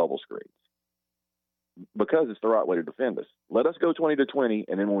throwing bubble screens. Because it's the right way to defend us. Let us go 20-20,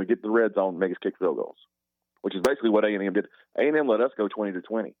 and then when we get to the red zone, make us kick field goals, which is basically what A&M did. A&M let us go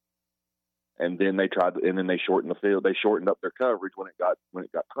 20-20, and then they shortened the field. They shortened up their coverage when it got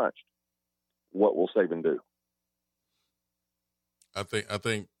punched. What will Saban do? I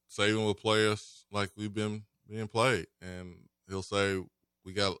think Saban will play us like we've been being played, and he'll say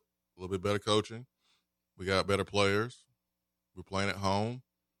we got a little bit better coaching, we got better players, we're playing at home,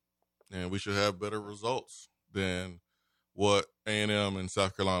 and we should have better results than what A&M and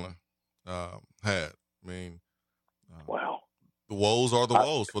South Carolina had. I mean, wow, the woes are the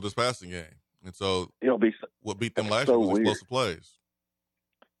woes for this passing game, and so what beat them last year was explosive plays.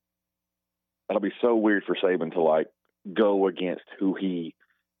 That'll be so weird for Saban to go against who he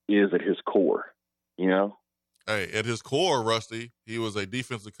is at his core, you know? Hey, at his core, Rusty, he was a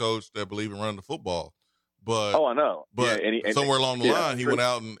defensive coach that believed in running the football. But I know. But somewhere along the line, he went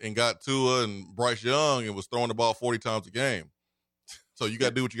out and got Tua and Bryce Young and was throwing the ball 40 times a game. So you got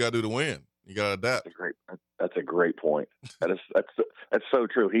to do what you got to do to win. You got to adapt. That's a great point. That's so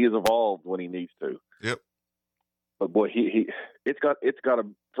true. He has evolved when he needs to. Yep. But boy, it's got to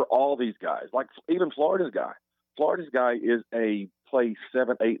for all these guys, like even Florida's guy. Florida's guy is a play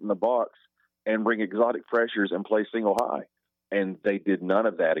 7-8 in the box and bring exotic pressures and play single high, and they did none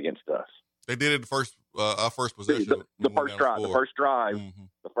of that against us. They did it our first possession. The first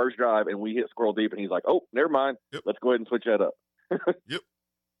drive, and we hit squirrel deep, and he's like, "Oh, never mind. Yep. Let's go ahead and switch that up." Yep.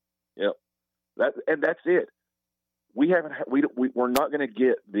 That's it. We're not going to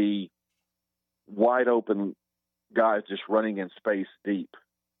get the wide open guys just running in space deep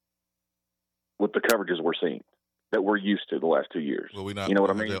with the coverages we're seeing that we're used to the last 2 years. Well, we don't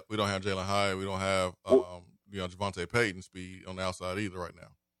have Jalen Hyatt. We don't have Javonte Payton speed on the outside either right now.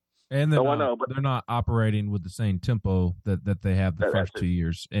 And they're not operating with the same tempo that they have the first 2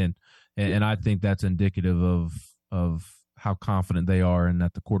 years. And I think that's indicative of how confident they are in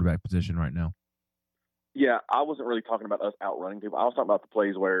at the quarterback position right now. Yeah, I wasn't really talking about us outrunning people. I was talking about the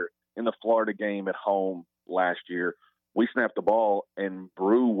plays where in the Florida game at home last year, we snapped the ball and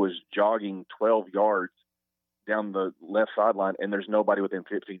Brew was jogging 12 yards down the left sideline, and there's nobody within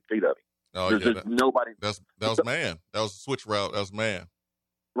 15 feet of him. Oh, there's nobody. That was man. That was a switch route. That was man.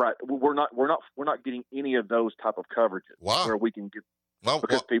 Right. We're not getting any of those type of coverages. Wow. Where we can get.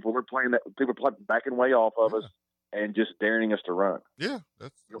 because people are backing way off of us and just daring us to run. Yeah,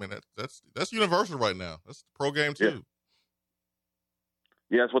 that's universal right now. That's the pro game too.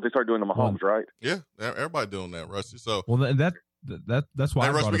 Yeah, that's what they start doing to Mahomes, right? Yeah, everybody doing that, Rusty. So that's why.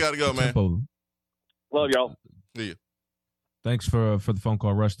 Hey, Rusty, we got to go, man. Tempo. Love y'all. See you. Thanks for the phone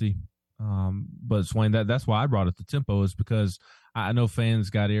call, Rusty. But Swain, that's why I brought it. The tempo is because I know fans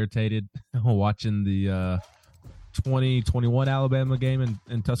got irritated watching the 2021 Alabama game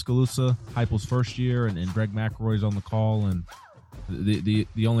in Tuscaloosa, Heupel's first year, and Greg McElroy's on the call, and the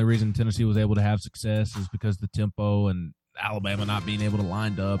only reason Tennessee was able to have success is because the tempo and Alabama not being able to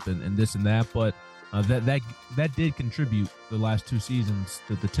line up and this and that. But that did contribute the last two seasons,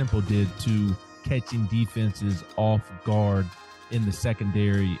 that the tempo did, to catching defenses off guard in the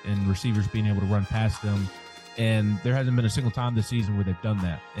secondary and receivers being able to run past them. And there hasn't been a single time this season where they've done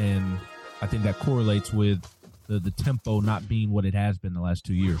that. And I think that correlates with the tempo not being what it has been the last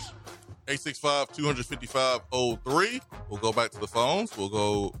 2 years. 865-255-03. We'll go back to the phones. We'll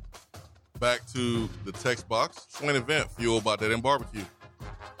go back to the text box. Swain Event, fueled by Dead End Barbecue.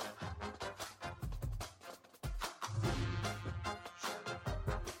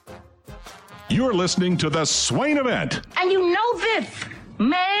 You're listening to the Swain Event. And you know this,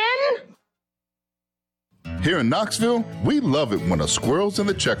 man. Here in Knoxville, we love it when a squirrel's in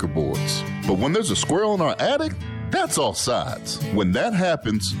the checkerboards. But when there's a squirrel in our attic, that's all sides. When that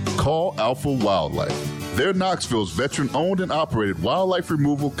happens, call Alpha Wildlife. They're Knoxville's veteran-owned and operated wildlife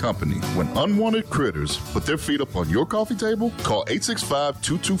removal company. When unwanted critters put their feet up on your coffee table, call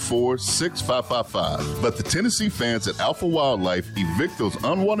 865-224-6555. Let the Tennessee fans at Alpha Wildlife evict those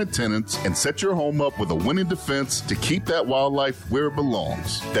unwanted tenants and set your home up with a winning defense to keep that wildlife where it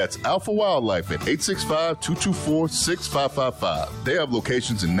belongs. That's Alpha Wildlife at 865-224-6555. They have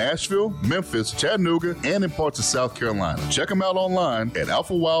locations in Nashville, Memphis, Chattanooga, and in parts of South Carolina. Check them out online at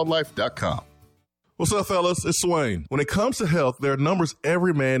alphawildlife.com. What's up, fellas? It's Swain. When it comes to health, there are numbers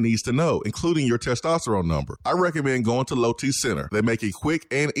every man needs to know, including your testosterone number. I recommend going to Low T Center. They make it quick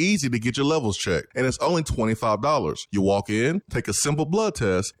and easy to get your levels checked, and it's only $25. You walk in, take a simple blood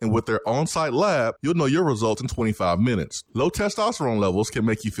test, and with their on-site lab, you'll know your results in 25 minutes. Low testosterone levels can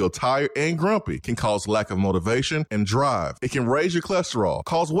make you feel tired and grumpy, can cause lack of motivation and drive. It can raise your cholesterol,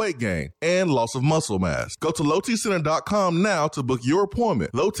 cause weight gain, and loss of muscle mass. Go to lowtcenter.com now to book your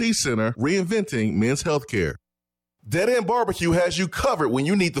appointment. Low T Center, reinventing men's healthcare. Dead End Barbecue has you covered when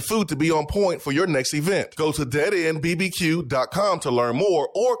you need the food to be on point for your next event. Go to deadendbbq.com to learn more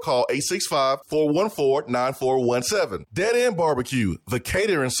or call 865-414-9417. Dead End Barbecue. The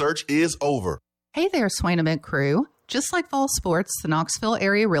catering search is over. Hey there, Swain Event crew. Just like fall sports, the Knoxville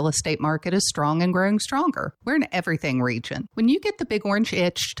area real estate market is strong and growing stronger. We're an everything region. When you get the big orange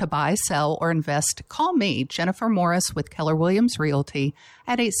itch to buy, sell, or invest, call me, Jennifer Morris with Keller Williams Realty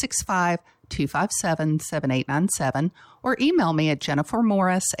at 865-257-7897 or email me at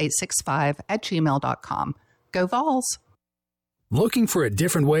jennifermorris865@gmail.com. Go Vols! Looking for a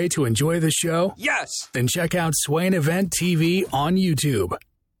different way to enjoy the show? Yes! Then check out Swain Event TV on YouTube.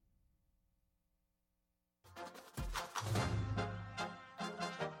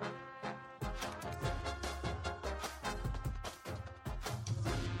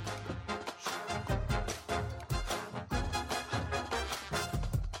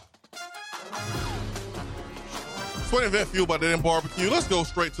 Swain Event, fueled by Dead End Barbecue. Let's go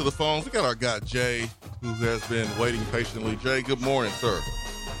straight to the phones. We got our guy, Jay, who has been waiting patiently. Jay, good morning, sir.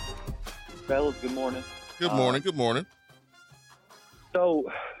 Fellas, good morning. Good morning. Good morning. So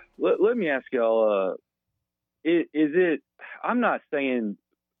let me ask y'all, is it, I'm not saying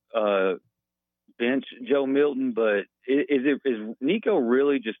bench Joe Milton, but is Nico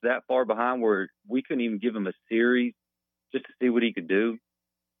really just that far behind where we couldn't even give him a series just to see what he could do?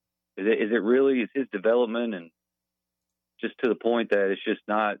 Is it really, is his development and just to the point that it's just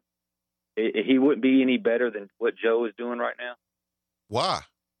not, he wouldn't be any better than what Joe is doing right now? Why?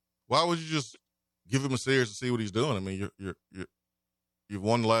 Why would you just give him a series to see what he's doing? I mean, you've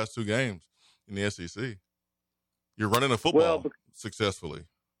won the last two games in the SEC. You're running a football successfully.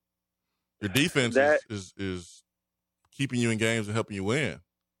 Your defense is keeping you in games and helping you win.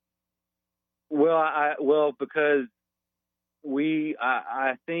 Well, because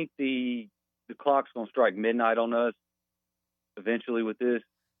I think the clock's going to strike midnight on us eventually with this.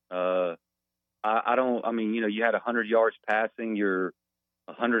 You had 100 yards passing. You're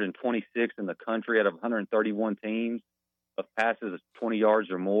 126 in the country out of 131 teams of passes of 20 yards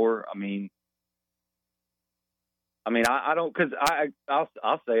or more. I'll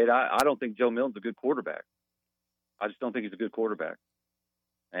say it. I don't think Joe Milton's a good quarterback. I just don't think he's a good quarterback.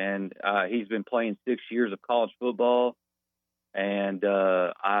 And he's been playing 6 years of college football. And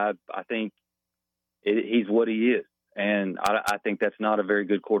I think he's what he is. And I think that's not a very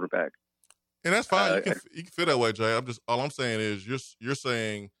good quarterback. And that's fine. You can feel that way, Jay. All I'm saying is you're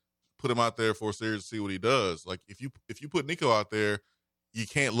saying put him out there for a series to see what he does. Like if you put Nico out there, you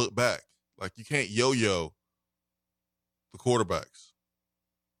can't look back. Like you can't yo-yo the quarterbacks.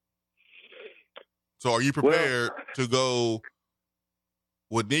 So are you prepared to go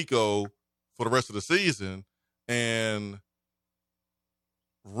with Nico for the rest of the season and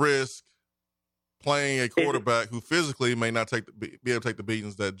risk playing a quarterback who physically may not be able to take the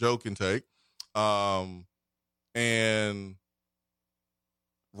beatings that Joe can take, and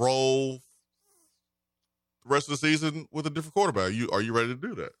roll the rest of the season with a different quarterback? Are you ready to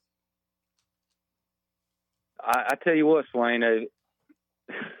do that? I tell you what, Swain. And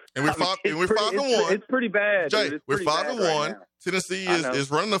we're 5-1. It's pretty bad. Jay, dude. we're 5-1. Right, Tennessee is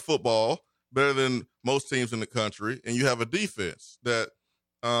running the football better than most teams in the country, and you have a defense that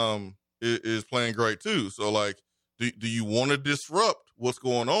is playing great too. So, like, do you want to disrupt what's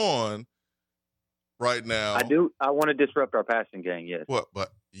going on right now? I do. I want to disrupt our passing game. Yes. What?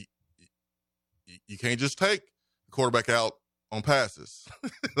 But you can't just take the quarterback out on passes.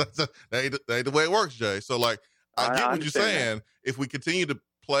 that ain't the way it works, Jay. So, like, I get what you're saying. That. If we continue to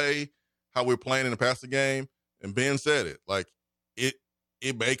play how we're playing in the passing game, and Ben said it, like, it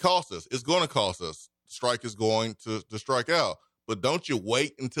may cost us. It's going to cost us. Strike is going to strike out. But don't you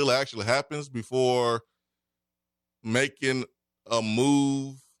wait until it actually happens before making a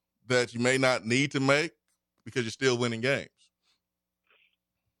move that you may not need to make because you're still winning games.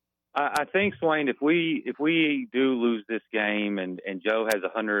 I think, Swain, if we do lose this game and Joe has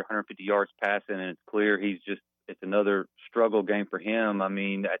 100, 150 yards passing and it's clear it's another struggle game for him, I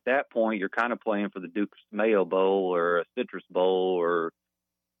mean, at that point, you're kind of playing for the Duke's Mayo Bowl or a Citrus Bowl or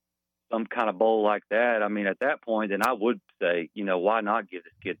some kind of bowl like that. I mean, at that point, then I would say, why not give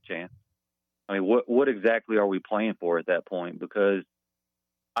this kid a chance? I mean, what exactly are we playing for at that point? Because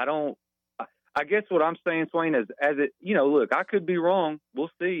I guess what I'm saying, Swain, is look, I could be wrong.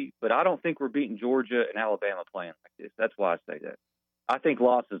 We'll see. But I don't think we're beating Georgia and Alabama playing like this. That's why I say that. I think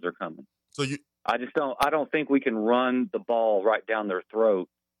losses are coming. I don't think we can run the ball right down their throat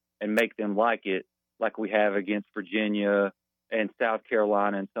and make them like it like we have against Virginia and South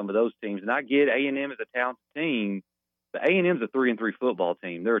Carolina and some of those teams. And I get A&M is a talented team, but A&M's a 3-3 football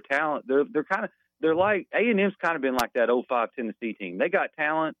team. They're a talent. They're like A&M's kind of been like that 05 Tennessee team. They got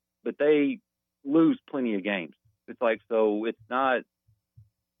talent, but they lose plenty of games. It's like, so it's not,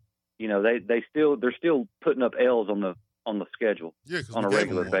 they're still putting up L's on the schedule on a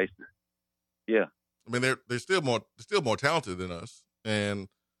regular basis. Yeah. I mean, they're still more talented than us. And,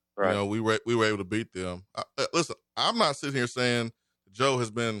 right. We were able to beat them. Listen, I'm not sitting here saying Joe has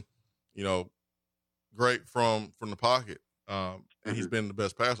been, great from the pocket. And he's been the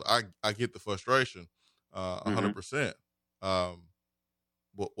best passer. I get the frustration, 100%.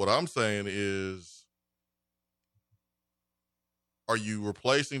 What I'm saying is, are you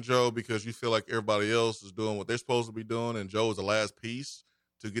replacing Joe because you feel like everybody else is doing what they're supposed to be doing and Joe is the last piece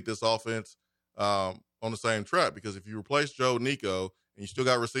to get this offense on the same track? Because if you replace Joe, Nico, and you still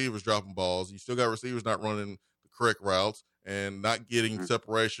got receivers dropping balls, you still got receivers not running the correct routes and not getting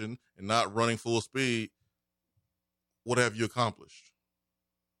separation and not running full speed, what have you accomplished?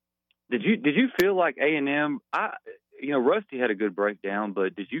 Did you feel like A&M? Rusty had a good breakdown,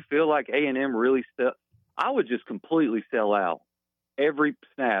 but did you feel like A&M really I would just completely sell out every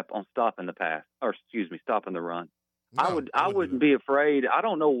snap on stopping the pass, or stopping the run. No, I wouldn't be afraid. I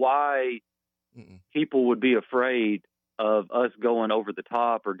don't know why people would be afraid of us going over the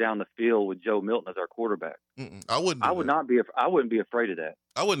top or down the field with Joe Milton as our quarterback. I wouldn't. I wouldn't be afraid of that.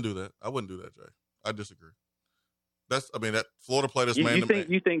 I wouldn't do that, Jay. I disagree. That Florida played us man to man.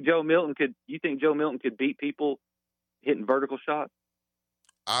 You think Joe Milton could beat people hitting vertical shots?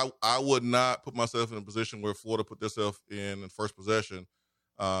 I would not put myself in a position where Florida put themselves in first possession,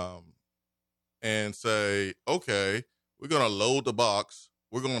 and say, okay, we're going to load the box.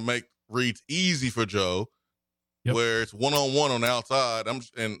 We're going to make reads easy for Joe, where it's one-on-one on the outside.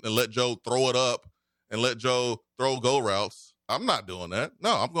 And let Joe throw it up and let Joe throw go routes. I'm not doing that.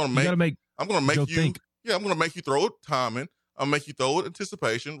 No, I'm going to make you think. Yeah, I'm going to make you throw it timing. I'll make you throw it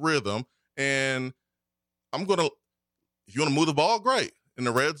anticipation, rhythm, and I'm going to. If you want to move the ball, great. In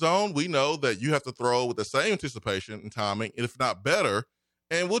the red zone, we know that you have to throw with the same anticipation and timing, if not better,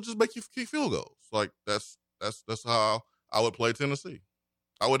 and we'll just make you kick field goals. Like that's how I would play Tennessee.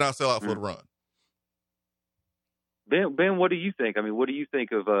 I would not sell out for the run. Ben, what do you think? I mean, what do you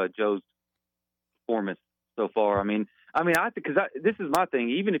think of Joe's performance so far? I mean, I think this is my thing.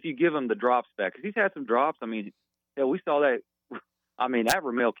 Even if you give him the drops back, because he's had some drops. I mean, we saw that I mean, that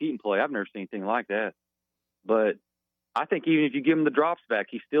Ramel Keaton play, I've never seen anything like that. But I think even if you give him the drops back,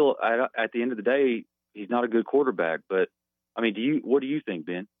 he's still, at the end of the day, he's not a good quarterback. But, I mean, what do you think,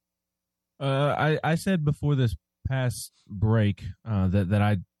 Ben? I said before this past break that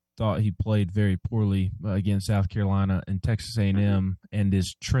I thought he played very poorly against South Carolina and Texas A&M and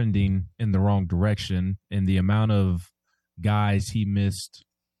is trending in the wrong direction. And the amount of guys he missed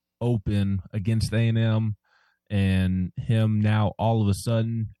open against A&M and him now all of a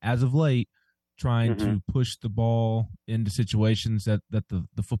sudden, as of late, trying to push the ball into situations that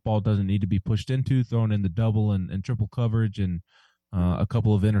the football doesn't need to be pushed into, throwing in the double and triple coverage and a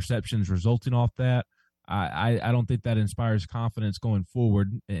couple of interceptions resulting off that. I don't think that inspires confidence going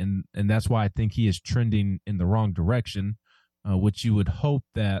forward, and that's why I think he is trending in the wrong direction, which you would hope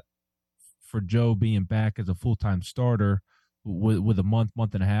that for Joe being back as a full-time starter with a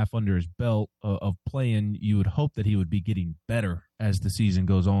month and a half under his belt of playing, you would hope that he would be getting better as the season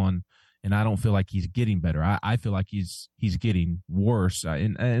goes on, and I don't feel like he's getting better. I feel like he's getting worse,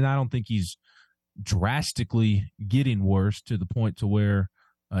 and I don't think he's drastically getting worse to the point to where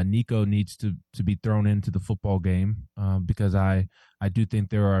Nico needs to be thrown into the football game because I do think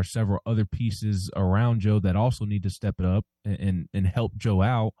there are several other pieces around Joe that also need to step it up and help Joe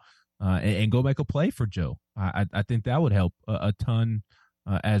out and go make a play for Joe. I think that would help a ton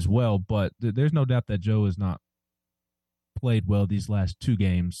as well. But there's no doubt that Joe has not played well these last two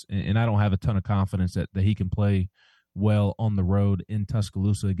games, and I don't have a ton of confidence that he can play well on the road in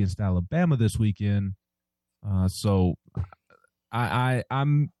Tuscaloosa against Alabama this weekend. So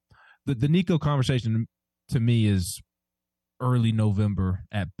I'm the Nico conversation to me is early November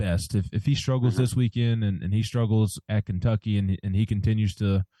at best. If he struggles this weekend and he struggles at Kentucky and he continues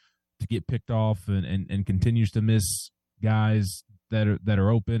to get picked off and continues to miss guys that are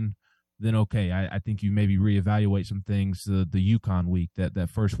open, then okay, I think you maybe reevaluate some things the UConn week, that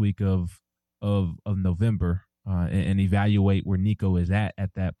first week of November. And evaluate where Nico is at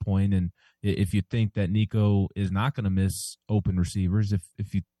that point. And if you think that Nico is not going to miss open receivers,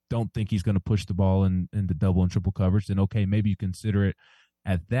 if you don't think he's going to push the ball in the double and triple coverage, then okay, maybe you consider it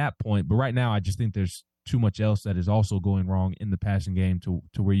at that point. But right now, I just think there's too much else that is also going wrong in the passing game to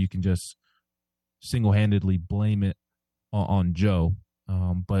where you can just single-handedly blame it on Joe.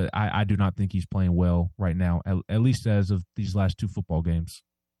 But I do not think he's playing well right now, at least as of these last two football games.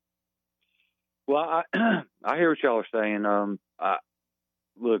 Well, I hear what y'all are saying.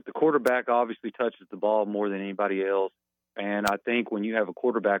 Look, the quarterback obviously touches the ball more than anybody else. And I think when you have a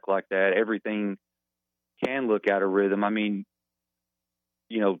quarterback like that, everything can look out of rhythm. I mean,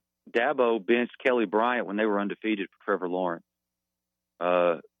 Dabo benched Kelly Bryant when they were undefeated for Trevor Lawrence.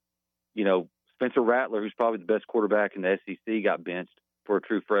 Spencer Rattler, who's probably the best quarterback in the SEC, got benched for a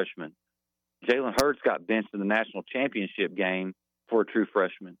true freshman. Jalen Hurts got benched in the national championship game for a true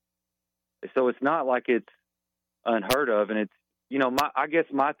freshman. So it's not like it's unheard of. And it's, I guess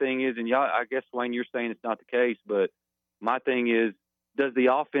my thing is, and y'all, I guess, Swain, you're saying it's not the case, but my thing is, does the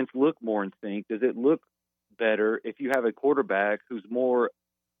offense look more in sync? Does it look better if you have a quarterback who's more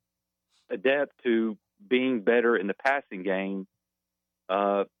adept to being better in the passing game?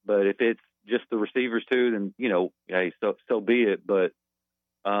 But if it's just the receivers too, then, hey, so be it. But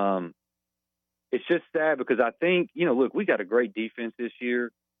it's just sad because I think, look, we got a great defense this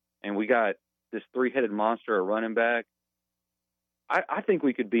year. And we got this three-headed monster, a running back. I think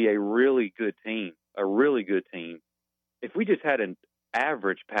we could be a really good team, if we just had an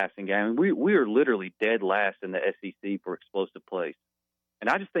average passing game. We are literally dead last in the SEC for explosive plays. And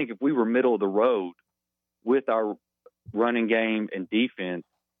I just think if we were middle of the road with our running game and defense,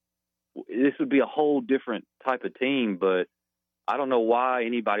 this would be a whole different type of team. But I don't know why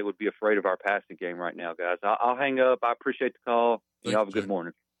anybody would be afraid of our passing game right now, guys. I'll hang up. I appreciate the call. You have a good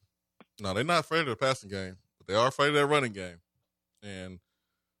morning. No, they're not afraid of the passing game, but they are afraid of their running game. And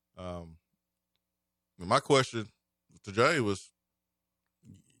my question to Jay was,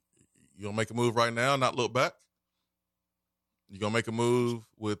 you going to make a move right now and not look back? You going to make a move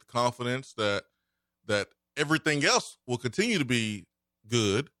with confidence that everything else will continue to be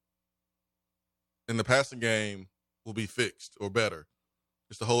good and the passing game will be fixed or better?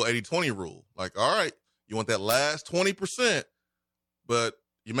 It's the whole 80-20 rule. Like, all right, you want that last 20%, but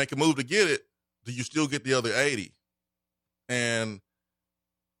you make a move to get it, do you still get the other 80? And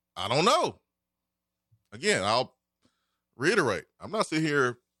I don't know. Again, I'll reiterate. I'm not sitting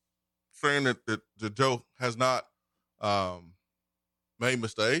here saying that Joe has not made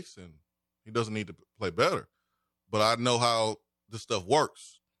mistakes and he doesn't need to play better. But I know how this stuff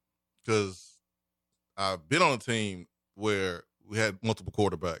works because I've been on a team where we had multiple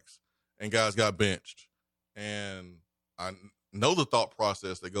quarterbacks and guys got benched. And know the thought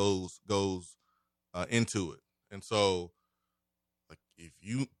process that goes into it. And so, like, if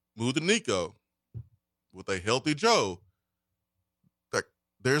you move to Nico with a healthy Joe, like,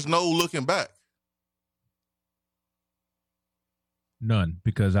 there's no looking back. None,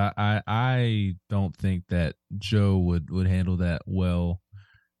 because I don't think that Joe would handle that well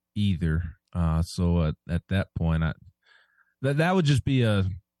either. So at that point, that would just be a.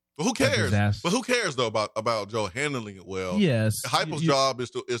 But who cares? But who cares though about Joe handling it well? Yes, Heupel's job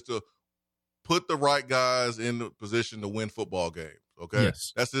is to put the right guys in the position to win football games. Okay,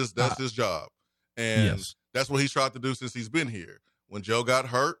 yes. That's his job, and that's what he's tried to do since he's been here. When Joe got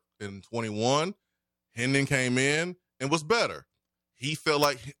hurt in 21, Hendon came in and was better. He felt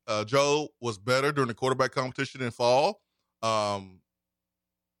like Joe was better during the quarterback competition in fall, and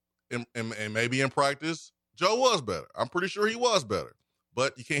maybe in practice, Joe was better. I'm pretty sure he was better,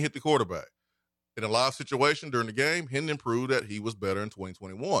 but you can't hit the quarterback. In a live situation during the game, Hendon proved that he was better in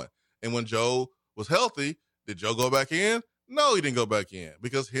 2021. And when Joe was healthy, did Joe go back in? No, he didn't go back in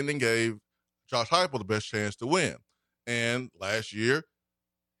because Hendon gave Josh Heupel the best chance to win. And last year,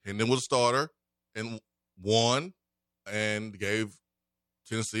 Hendon was a starter and won and gave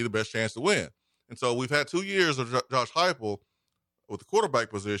Tennessee the best chance to win. And so we've had 2 years of Josh Heupel with the quarterback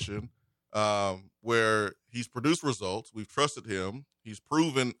position where he's produced results. We've trusted him. He's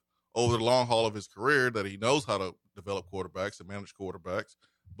proven over the long haul of his career that he knows how to develop quarterbacks and manage quarterbacks.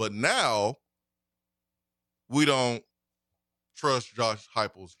 But now we don't trust Josh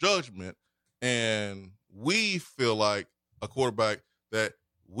Heupel's judgment, and we feel like a quarterback that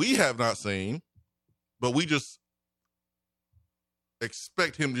we have not seen, but we just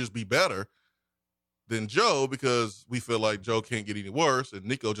expect him to just be better than Joe because we feel like Joe can't get any worse, and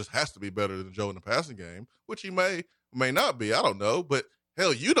Nico just has to be better than Joe in the passing game, which he may not be. I don't know, but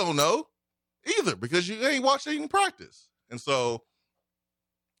hell, you don't know either because you ain't watched any practice. And so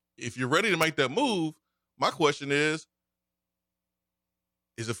if you're ready to make that move, my question is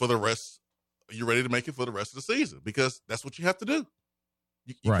it for the rest? Are you ready to make it for the rest of the season? Because that's what you have to do.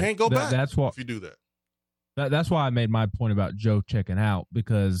 You can't go back if you do that. That's why I made my point about Joe checking out,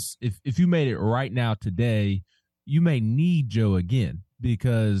 because if you made it right now today, you may need Joe again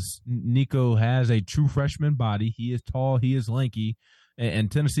because Nico has a true freshman body. He is tall, he is lanky,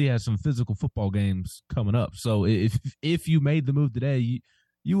 and Tennessee has some physical football games coming up. So if you made the move today,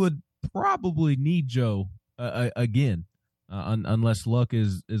 you would probably need Joe again, unless luck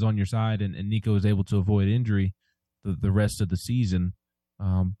is on your side and Nico is able to avoid injury the rest of the season.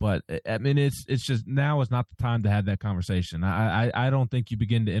 But I mean, it's just now is not the time to have that conversation. I don't think you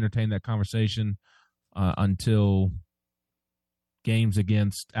begin to entertain that conversation until games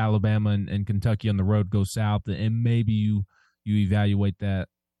against Alabama and Kentucky on the road go south, and maybe you evaluate that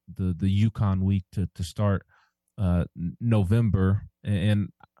the UConn week to start November. And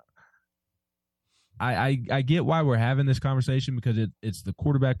I get why we're having this conversation because it's the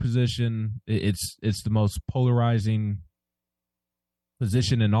quarterback position. It's the most polarizing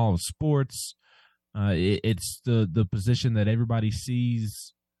position in all of sports. It's the position that everybody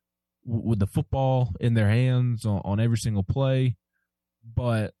sees with the football in their hands on every single play.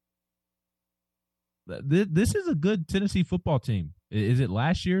 But this is a good Tennessee football team. Is it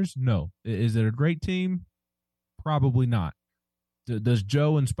last year's? No. Is it a great team? Probably not. Does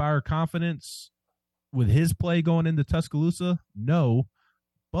Joe inspire confidence with his play going into Tuscaloosa? No.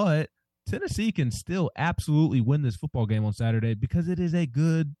 But Tennessee can still absolutely win this football game on Saturday because it is a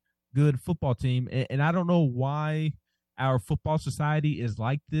good football team. And I don't know why our football society is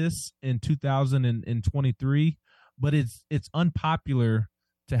like this in 2023, but it's unpopular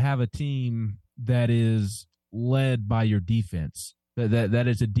to have a team that is led by your defense, that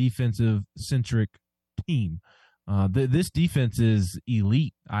is a defensive centric team. This defense is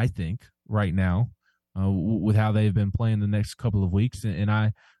elite, I think, right now. With how they've been playing the next couple of weeks. And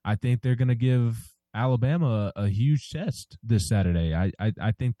I think they're going to give Alabama a huge test this Saturday.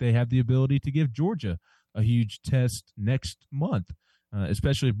 I think they have the ability to give Georgia a huge test next month,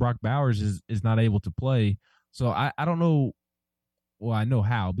 especially if Brock Bowers is not able to play. So I don't know. Well, I know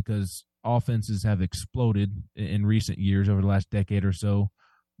how because offenses have exploded in recent years over the last decade or so.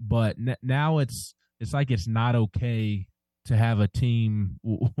 But now it's like it's not okay to have a team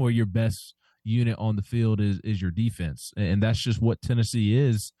where your best unit on the field is your defense. And that's just what Tennessee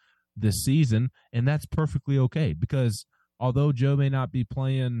is this season. And that's perfectly okay because although Joe may not be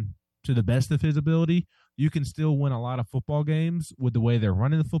playing to the best of his ability, you can still win a lot of football games with the way they're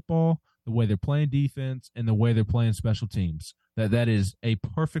running the football, the way they're playing defense, and the way they're playing special teams. That is a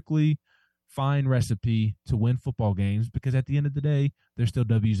perfectly fine recipe to win football games because at the end of the day, there's still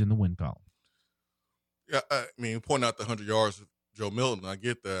W's in the win column. Yeah, I mean, pointing out the 100 yards of Joe Milton, I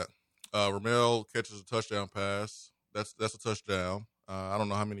get that. Ramel catches a touchdown pass. That's a touchdown. I don't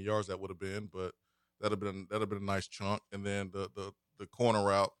know how many yards that would have been, but that'd have been a nice chunk. And then the corner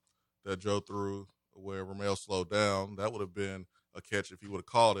route that Joe threw where Ramel slowed down, that would have been a catch if he would have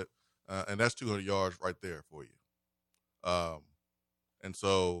called it. And that's 200 yards right there for you. And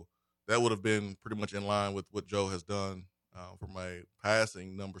so that would have been pretty much in line with what Joe has done from a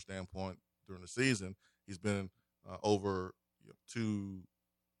passing number standpoint during the season. He's been over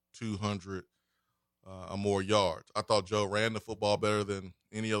 200 or more yards. I thought Joe ran the football better than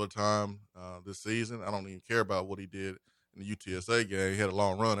any other time this season. I don't even care about what he did in the UTSA game. He had a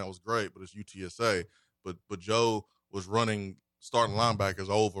long run. That was great, but it's UTSA. But Joe was running starting linebackers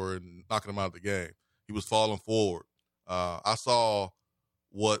over and knocking them out of the game. He was falling forward. I saw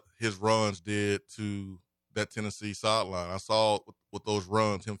what his runs did to that Tennessee sideline. I saw what those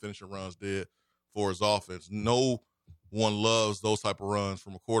runs, him finishing runs, did for his offense. No one loves those type of runs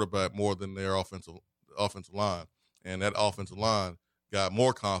from a quarterback more than their offensive line. And that offensive line got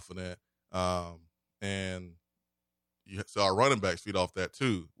more confident. And you saw our running backs feed off that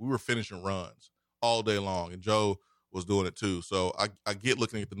too. We were finishing runs all day long, and Joe was doing it too. So I get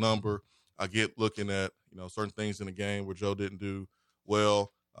looking at the number. I get looking at certain things in the game where Joe didn't do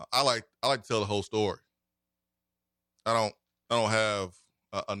well. I like to tell the whole story. I don't have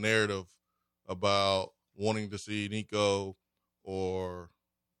a narrative about wanting to see Nico or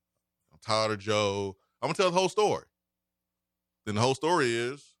I'm tired of Joe. I'm gonna tell the whole story. Then the whole story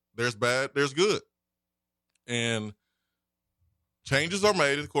is there's bad, there's good, and changes are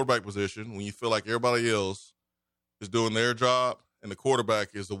made at the quarterback position when you feel like everybody else is doing their job and the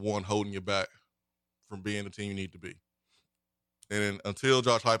quarterback is the one holding you back from being the team you need to be. And until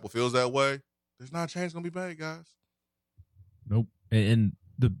Josh Heupel feels that way, there's not a chance it's going to be bad, guys. Nope. And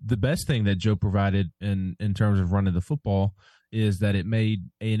the best thing that Joe provided in terms of running the football is that it made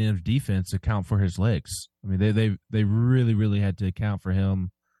A&M's defense account for his legs. I mean, they really, really had to account for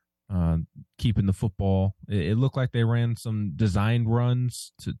him keeping the football. It looked like they ran some designed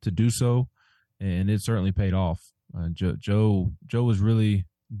runs to do so, and it certainly paid off. Joe was really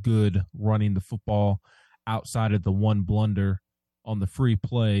good running the football outside of the one blunder on the free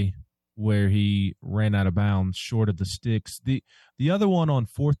play where he ran out of bounds short of the sticks. The other one on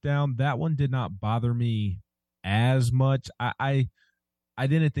fourth down, that one did not bother me as much. I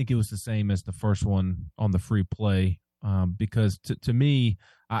didn't think it was the same as the first one on the free play because to me,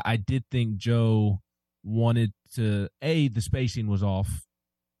 I did think Joe wanted to, the spacing was off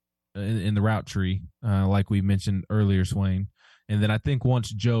in the route tree, like we mentioned earlier, Swain. And then I think once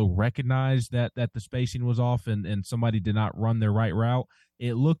Joe recognized that the spacing was off and somebody did not run their right route,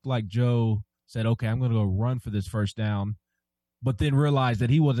 it looked like Joe said, okay, I'm going to go run for this first down, but then realized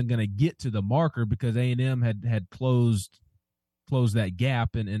that he wasn't going to get to the marker because A&M had closed that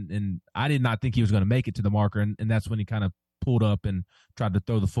gap, and I did not think he was going to make it to the marker, and that's when he kind of pulled up and tried to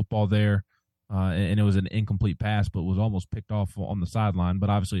throw the football there, and it was an incomplete pass, but was almost picked off on the sideline. But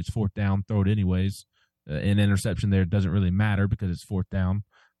obviously it's fourth down, throw it anyways. An interception there doesn't really matter because it's fourth down.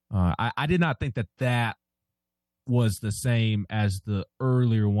 I did not think that was the same as the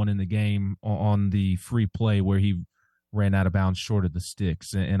earlier one in the game on the free play where he ran out of bounds short of the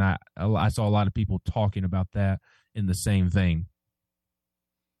sticks. And I saw a lot of people talking about that in the same vein.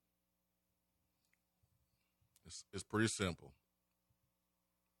 It's pretty simple.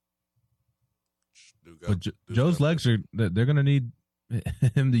 Joe's legs they're going to need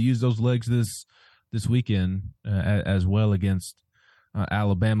him to use those legs this weekend as well against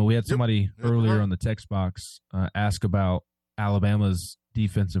Alabama. We had somebody earlier on the text box ask about Alabama's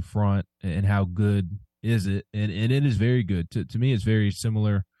defensive front and how good is it, and it is very good. To me, it's very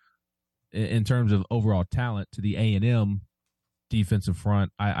similar in terms of overall talent to the A&M defensive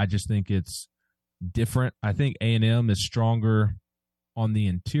front. I just think it's different. I think A&M is stronger on the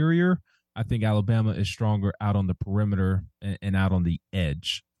interior. I think Alabama is stronger out on the perimeter and out on the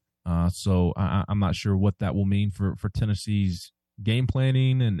edge. So I'm not sure what that will mean for Tennessee's game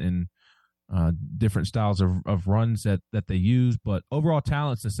planning and different styles of runs that they use. But overall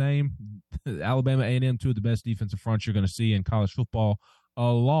talent's the same. Alabama, A&M, two of the best defensive fronts you're going to see in college football,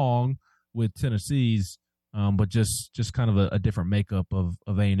 along with Tennessee's, but just kind of a different makeup of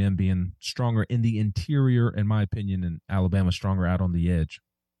A&M being stronger in the interior, in my opinion, and Alabama stronger out on the edge.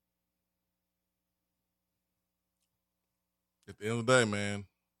 At the end of the day, man,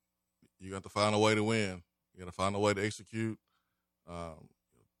 you got to find a way to win. You got to find a way to execute.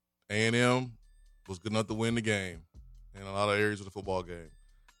 A&M was good enough to win the game in a lot of areas of the football game,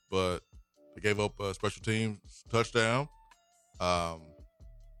 but they gave up a special teams touchdown.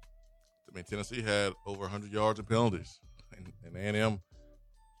 I mean, Tennessee had over 100 yards and penalties, and A&M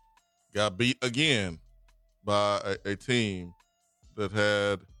got beat again by a team that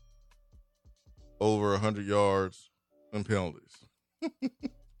had over 100 yards and penalties.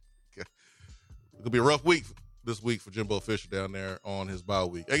 It'll be a rough week this week for Jimbo Fisher down there on his bye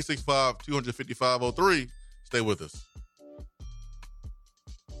week. 865-255-03. Stay with us.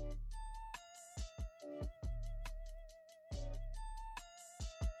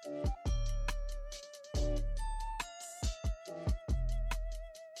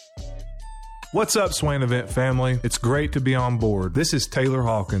 What's up, Swain Event family? It's great to be on board. This is Taylor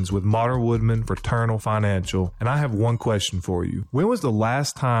Hawkins with Modern Woodman Fraternal Financial, and I have one question for you. When was the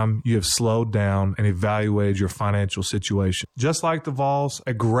last time you have slowed down and evaluated your financial situation? Just like the Vols,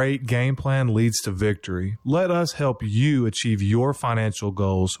 a great game plan leads to victory. Let us help you achieve your financial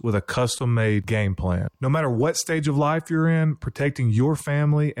goals with a custom-made game plan. No matter what stage of life you're in, protecting your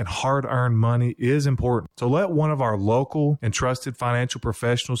family and hard-earned money is important. So let one of our local and trusted financial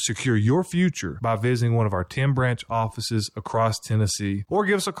professionals secure your future by visiting one of our 10 branch offices across Tennessee, or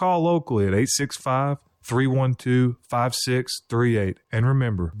give us a call locally at 865-312-5638. And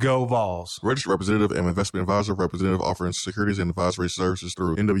remember, go Vols. Registered representative and investment advisor, representative offering securities and advisory services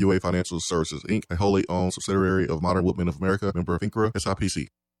through NWA Financial Services, Inc., a wholly owned subsidiary of Modern Woodman of America, member of FINCRA, SIPC.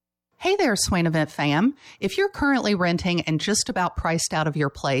 Hey there, Swain Event fam. If you're currently renting and just about priced out of your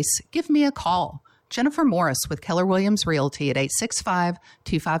place, give me a call. Jennifer Morris with Keller Williams Realty at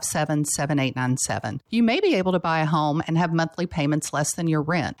 865-257-7897. You may be able to buy a home and have monthly payments less than your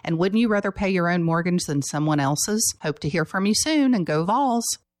rent. And wouldn't you rather pay your own mortgage than someone else's? Hope to hear from you soon, and go Vols.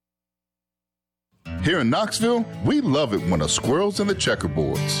 Here in Knoxville, we love it when a squirrel's in the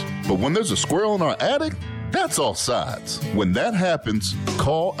checkerboards. But when there's a squirrel in our attic, that's all sides. When that happens,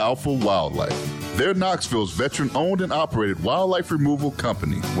 call Alpha Wildlife. They're Knoxville's veteran-owned and operated wildlife removal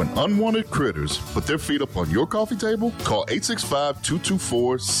company. When unwanted critters put their feet up on your coffee table, call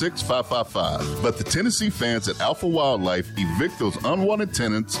 865-224-6555. Let the Tennessee fans at Alpha Wildlife evict those unwanted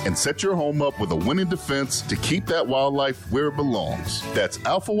tenants and set your home up with a winning defense to keep that wildlife where it belongs. That's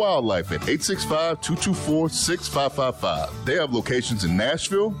Alpha Wildlife at 865-224-6555. They have locations in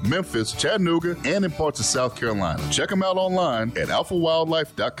Nashville, Memphis, Chattanooga, and in parts of South Carolina. Check them out online at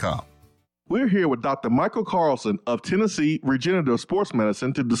alphawildlife.com. We're here with Dr. Michael Carlson of Tennessee Regenerative Sports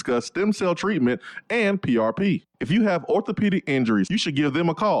Medicine to discuss stem cell treatment and PRP. If you have orthopedic injuries, you should give them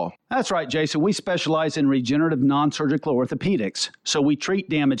a call. That's right, Jason. We specialize in regenerative non-surgical orthopedics. So we treat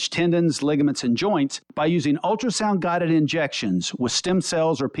damaged tendons, ligaments, and joints by using ultrasound-guided injections with stem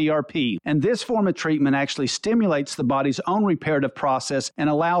cells or PRP. And this form of treatment actually stimulates the body's own reparative process and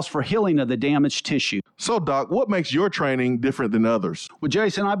allows for healing of the damaged tissue. So, Doc, what makes your training different than others? Well,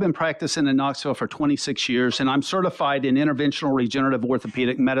 Jason, I've been practicing in Knoxville for 26 years, and I'm certified in interventional regenerative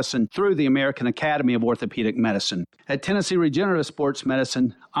orthopedic medicine through the American Academy of Orthopedic Medicine. At Tennessee Regenerative Sports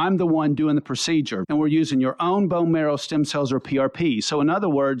Medicine, I'm the one doing the procedure, and we're using your own bone marrow stem cells or PRP. So in other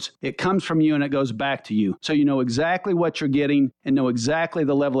words, it comes from you and it goes back to you. So you know exactly what you're getting and know exactly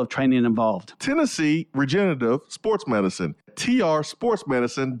the level of training involved. Tennessee Regenerative Sports Medicine,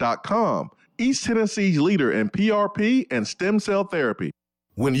 trsportsmedicine.com. East Tennessee's leader in PRP and stem cell therapy.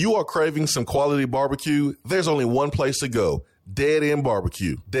 When you are craving some quality barbecue, there's only one place to go. Dead End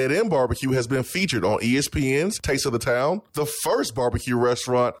Barbecue. Dead End Barbecue has been featured on ESPN's Taste of the Town, the first barbecue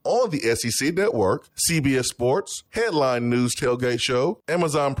restaurant on the SEC Network, CBS Sports, Headline News Tailgate Show,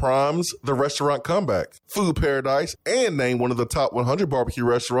 Amazon Prime's The Restaurant Comeback, Food Paradise, and named one of the top 100 barbecue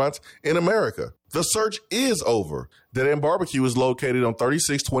restaurants in America. The search is over. Dead End Barbecue is located on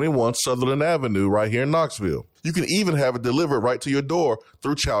 3621 Sutherland Avenue right here in Knoxville. You can even have it delivered right to your door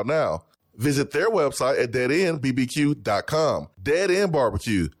through Chow Now. Visit their website at deadendbbq.com. Dead End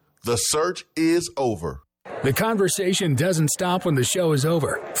Barbecue. The search is over. The conversation doesn't stop when the show is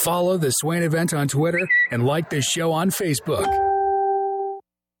over. Follow the Swain Event on Twitter and like the show on Facebook.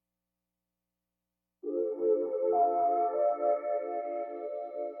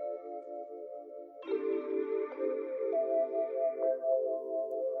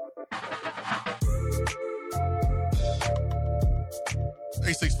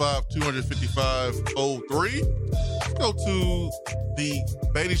 Eight 255-03. Let's go to the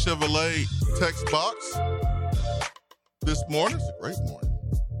Beatty Chevrolet text box this morning. It's a great morning.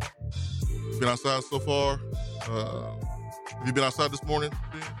 You been outside so far? Have you been outside this morning,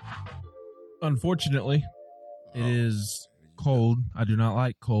 Ben? Unfortunately, it is cold. I do not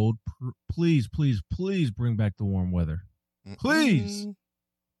like cold. Please, please, please bring back the warm weather. Please.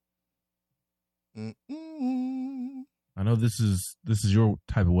 I know this is your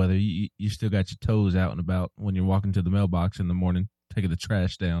type of weather. You still got your toes out and about when you're walking to the mailbox in the morning. taking the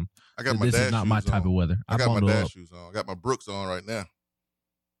trash down. I got my This dad is not shoes my type on. of weather. I got my bundle dad up. shoes on. I got my Brooks on right now.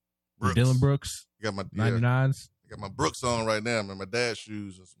 Dylan Brooks. I got my 99s. I got my Brooks on right now, man. My dad's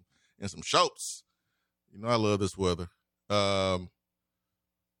shoes and some shorts. You know I love this weather. If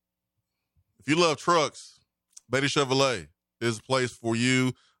you love trucks, Beatty Chevrolet is a place for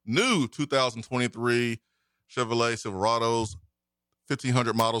you. New 2023 Chevrolet Silverados,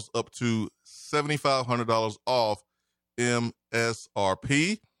 1,500 models up to $7,500 off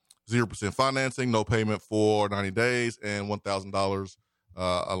MSRP. 0% financing, no payment for 90 days, and $1,000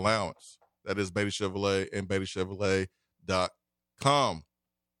 allowance. That is Beatty Chevrolet and BeattyChevrolet.com.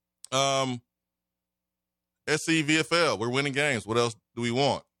 SCVFL, we're winning games. What else do we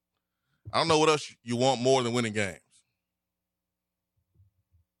want? I don't know what else you want more than winning games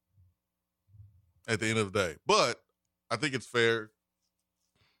at the end of the day. But I think it's fair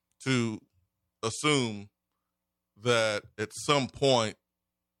to assume that at some point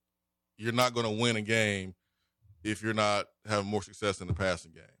you're not going to win a game if you're not having more success in the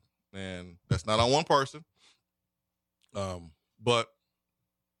passing game. And that's not on one person. But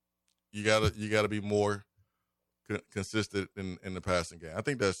you gotta be more consistent in the passing game. I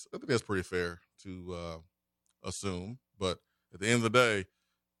think that's pretty fair to assume. But at the end of the day,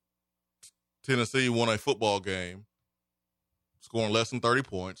 Tennessee won a football game, scoring less than 30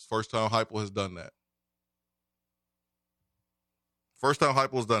 points. First time Heupel has done that.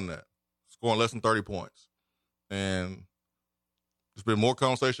 Scoring less than 30 points. And there's been more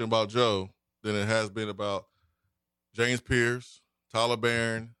conversation about Joe than it has been about James Pierce, Tyler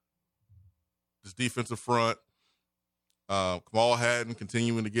Barron, this defensive front, Kamal Hadden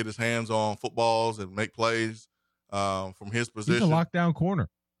continuing to get his hands on footballs and make plays from his position. He's a lockdown corner.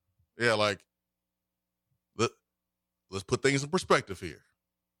 Yeah, like, let's put things in perspective here.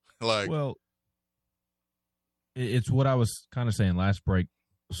 Well, it's what I was kind of saying last break,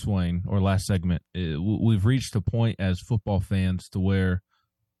 Swain, or last segment. We've reached a point as football fans to where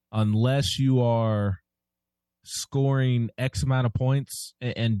unless you are scoring X amount of points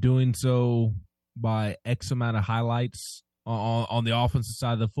and doing so by X amount of highlights on the offensive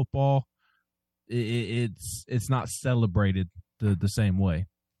side of the football, it's not celebrated the same way.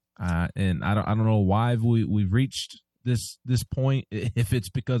 And I don't know why we've reached this point. If it's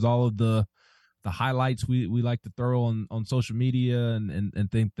because all of the highlights we like to throw on social media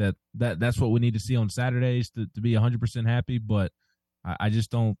and think that's what we need to see on Saturdays to be 100% happy. But I just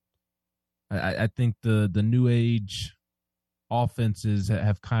don't. I think the new age offenses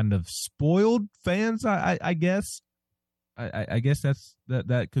have kind of spoiled fans. I guess. I guess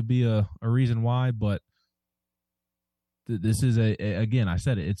that could be a reason why. But this is again, I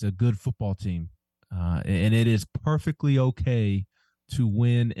said it. It's a good football team, and it is perfectly okay to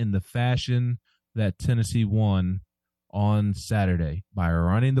win in the fashion that Tennessee won on Saturday by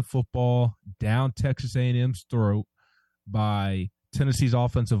running the football down Texas A&M's throat, by Tennessee's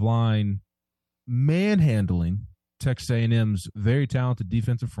offensive line manhandling Texas A&M's very talented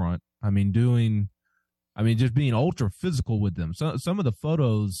defensive front. Just being ultra physical with them. So some of the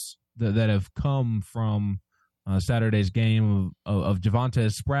photos that have come from Saturday's game of Javonte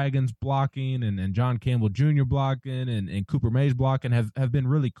Spraggins blocking and John Campbell Jr. blocking and Cooper Mays blocking have been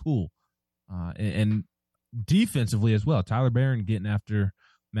really cool. And defensively as well, Tyler Barron getting after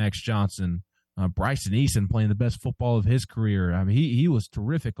Max Johnson, Bryson Eason playing the best football of his career. He was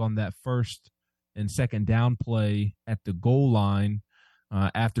terrific on that first and second down play at the goal line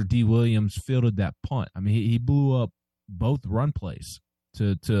after D. Williams fielded that punt. He blew up both run plays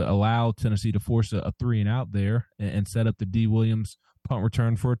to allow Tennessee to force a 3-and-out there and set up the D. Williams punt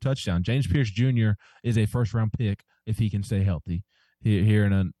return for a touchdown. James Pierce Jr. is a first-round pick if he can stay healthy here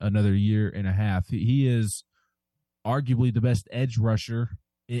in another year and a half. He is arguably the best edge rusher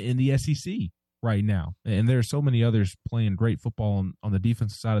in the SEC right now. And there are so many others playing great football on the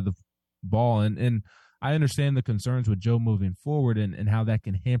defensive side of the ball. And I understand the concerns with Joe moving forward and how that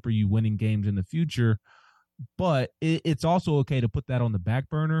can hamper you winning games in the future. But it's also okay to put that on the back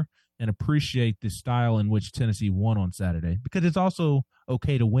burner and appreciate the style in which Tennessee won on Saturday, because it's also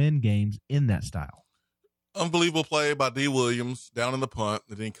okay to win games in that style. Unbelievable play by D. Williams down in the punt,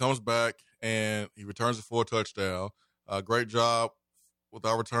 and then he comes back and he returns it for a touchdown. Great job with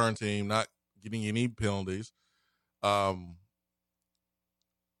our return team, not getting any penalties. Also,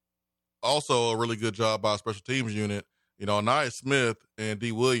 a really good job by our special teams unit. Anaya Smith and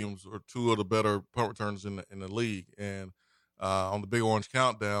D. Williams are two of the better punt returners in the league. And on the Big Orange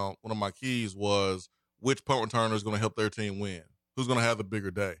Countdown, one of my keys was which punt returner is going to help their team win? Who's going to have the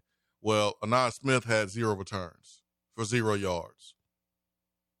bigger day? Well, Anaya Smith had 0 returns for 0 yards.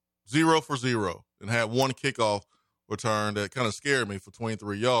 0 for 0, and had one kickoff return that kind of scared me for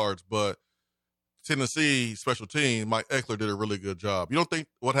 23 yards, but Tennessee special team, Mike Eckler did a really good job. You don't think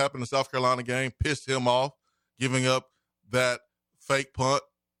what happened in the South Carolina game pissed him off, giving up that fake punt?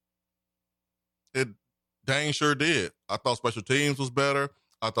 It dang sure did. I thought special teams was better.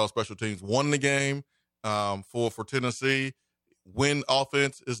 I thought special teams won the game for Tennessee. When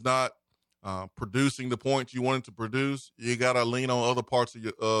offense is not producing the points you wanted to produce, you got to lean on other parts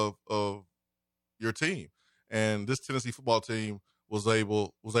of your team. And this Tennessee football team was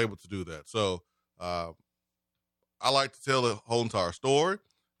able to do that. So I like to tell the whole entire story.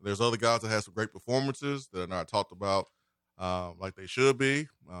 There's other guys that have some great performances that are not talked about like they should be.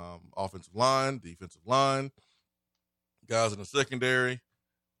 Offensive line, defensive line, guys in the secondary.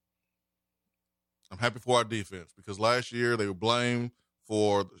 I'm happy for our defense because last year they were blamed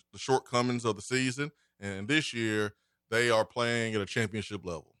for the shortcomings of the season, and this year they are playing at a championship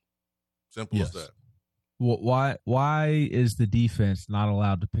level. Simple as that. Why is the defense not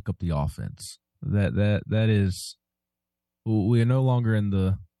allowed to pick up the offense? That is, we are no longer in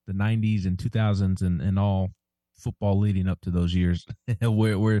the 90s and 2000s and all football leading up to those years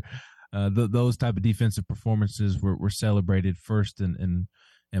where those type of defensive performances were celebrated first and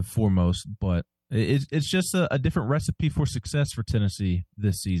foremost. But it's just a different recipe for success for Tennessee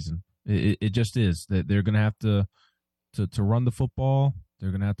this season. It just is that they're going to have to run the football.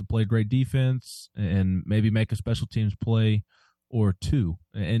 They're going to have to play great defense and maybe make a special teams play or two.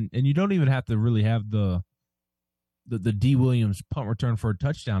 And you don't even have to really have the D. Williams punt return for a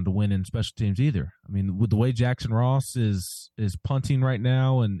touchdown to win in special teams either. I mean, with the way Jackson Ross is punting right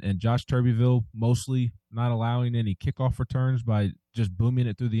now and Josh Turbyville mostly not allowing any kickoff returns by just booming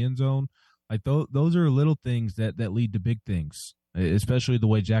it through the end zone, like those are little things that lead to big things, especially the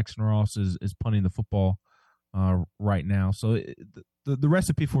way Jackson Ross is punting the football right now. So the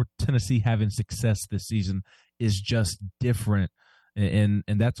recipe for Tennessee having success this season is just different, and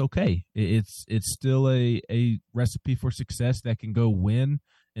that's okay. It's still a recipe for success that can go win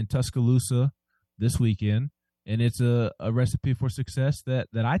in Tuscaloosa this weekend, and it's a recipe for success that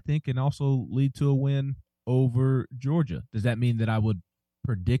I think can also lead to a win over Georgia. Does that mean that I would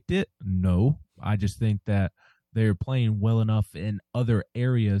predict it? No. I just think that they're playing well enough in other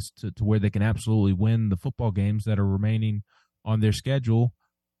areas to where they can absolutely win the football games that are remaining on their schedule,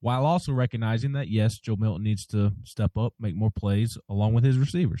 while also recognizing that, yes, Joe Milton needs to step up, make more plays along with his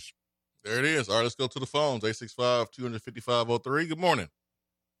receivers. There it is. All right, let's go to the phones. 865-255-03. Good morning.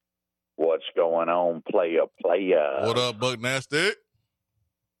 What's going on, playa? What up, Buck Nasty?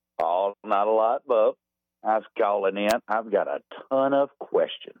 Oh, not a lot, Buck. I was calling in. I've got a ton of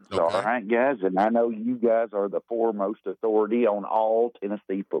questions. Okay. All right, guys? And I know you guys are the foremost authority on all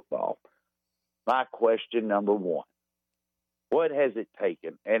Tennessee football. My question number one, what has it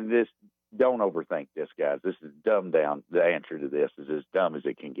taken? And this, don't overthink this, guys. This is dumbed down. The answer to this is as dumb as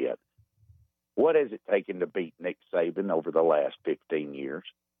it can get. What has it taken to beat Nick Saban over the last 15 years?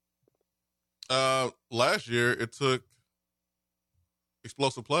 Last year, it took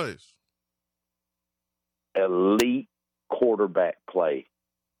explosive plays. Elite quarterback play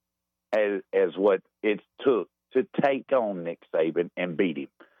as what it took to take on Nick Saban and beat him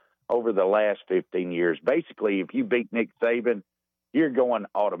over the last 15 years. Basically, if you beat Nick Saban, you're going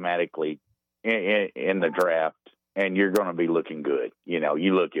automatically in the draft, and you're going to be looking good. You know,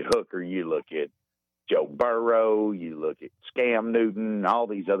 you look at Hooker, you look at Joe Burrow, you look at Cam Newton, all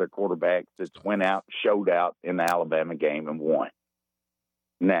these other quarterbacks that went out, showed out in the Alabama game and won.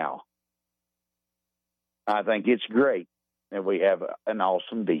 Now, I think it's great that we have an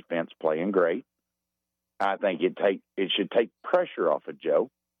awesome defense playing great. I think it should take pressure off of Joe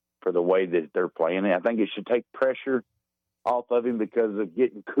for the way that they're playing. And I think it should take pressure off of him because of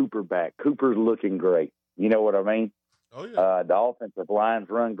getting Cooper back. Cooper's looking great. You know what I mean? Oh, yeah. The offensive lines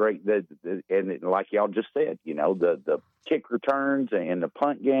run great. And like y'all just said, you know, the kick returns and the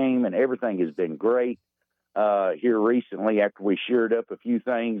punt game and everything has been great here recently after we sheared up a few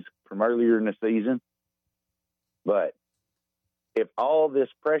things from earlier in the season. But if all this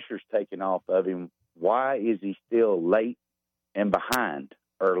pressure's taken off of him, why is he still late and behind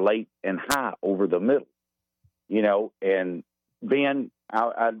or late and high over the middle? You know, and Ben,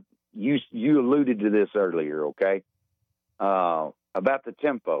 you alluded to this earlier, okay, about the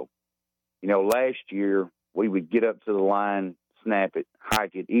tempo. You know, last year we would get up to the line, snap it,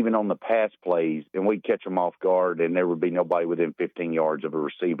 hike it, even on the pass plays, and we'd catch them off guard, and there would be nobody within 15 yards of a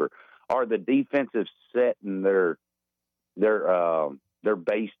receiver. Are the defensive set in their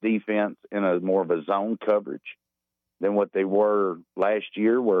base defense in a more of a zone coverage than what they were last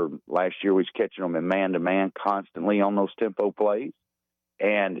year, where last year we was catching them in man-to-man constantly on those tempo plays?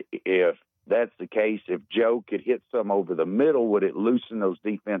 And if that's the case, if Joe could hit some over the middle, would it loosen those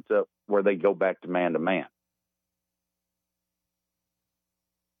defense up where they go back to man-to-man?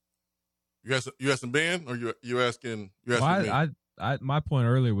 You asking Ben, or you asking me? My point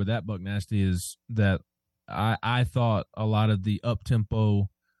earlier with that, Buck Nasty, is that I thought a lot of the up tempo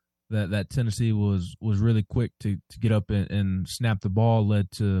that Tennessee was really quick to get up and snap the ball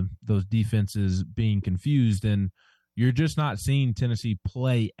led to those defenses being confused, and you're just not seeing Tennessee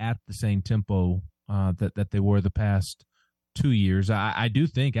play at the same tempo that they were the past 2 years. I do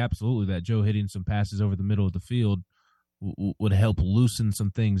think absolutely that Joe hitting some passes over the middle of the field would help loosen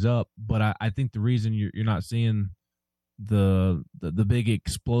some things up, but I think the reason you're not seeing the big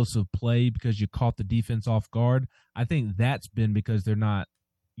explosive play because you caught the defense off guard, I think that's been because they're not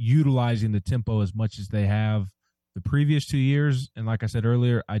utilizing the tempo as much as they have the previous 2 years. And like I said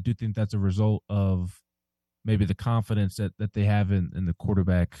earlier, I do think that's a result of maybe the confidence that they have in the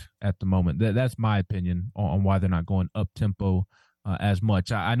quarterback at the moment. That's my opinion on why they're not going up tempo as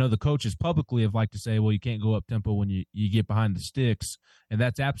much. I know the coaches publicly have liked to say, well, you can't go up tempo when you get behind the sticks, and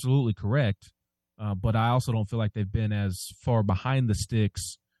that's absolutely correct. But I also don't feel like they've been as far behind the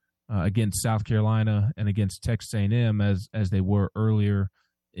sticks against South Carolina and against Texas A&M as they were earlier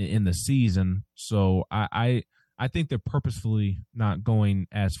in the season. So I think they're purposefully not going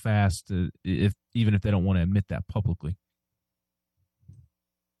as fast, even if they don't want to admit that publicly.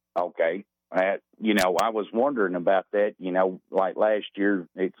 Okay. I was wondering about that. Like last year,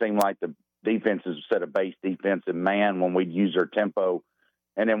 it seemed like the defenses set a base defense in man when we'd use our tempo,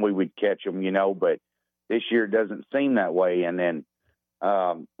 and then we would catch them, but this year it doesn't seem that way. And then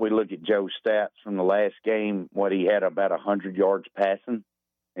we look at Joe's stats from the last game, what he had about 100 yards passing.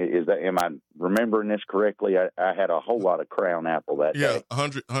 Am I remembering this correctly? I had a whole lot of Crown Apple that day.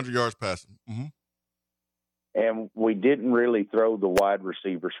 100 yards passing. Mm-hmm. And we didn't really throw the wide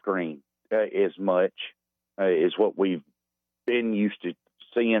receiver screen as much as what we've been used to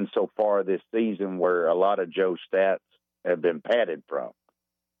seeing so far this season, where a lot of Joe's stats have been padded from.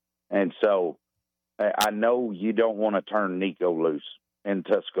 And so I know you don't want to turn Nico loose in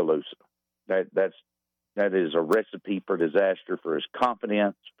Tuscaloosa. That is a recipe for disaster for his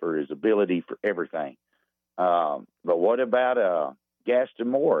confidence, for his ability, for everything. But what about Gaston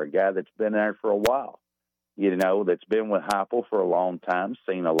Moore, a guy that's been there for a while, that's been with Heupel for a long time,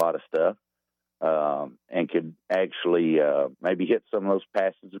 seen a lot of stuff, and could actually maybe hit some of those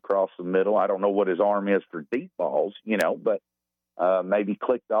passes across the middle. I don't know what his arm is for deep balls, but maybe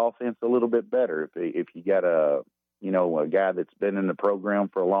click the offense a little bit better if you got a guy that's been in the program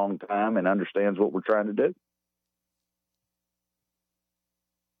for a long time and understands what we're trying to do.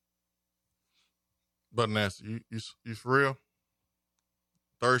 But Nasty, you for real?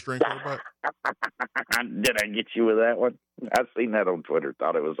 Third string quarterback? Did I get you with that one? I've seen that on Twitter.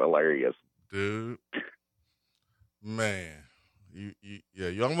 Thought it was hilarious, dude. Man,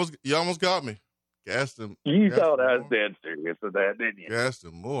 you almost got me. Gaston. You thought I was dead serious with that, didn't you?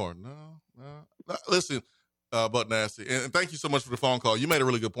 Gaston Moore, no. Listen. But Nasty, and thank you so much for the phone call. You made a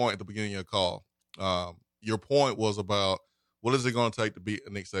really good point at the beginning of your call. Your point was about what is it going to take to beat a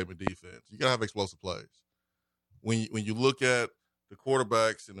Nick Saban defense? You got to have explosive plays. When you look at the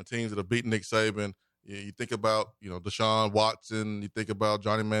quarterbacks and the teams that have beaten Nick Saban, you think about Deshaun Watson, you think about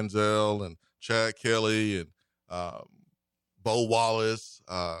Johnny Manziel and Chad Kelly and Bo Wallace.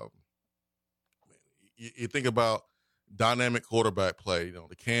 You think about dynamic quarterback play.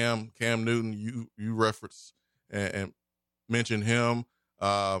 The Cam Newton you referenced and mentioned him.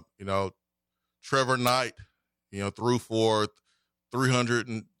 Trevor Knight, threw for 300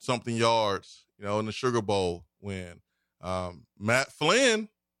 and something yards, in the Sugar Bowl win. Matt Flynn,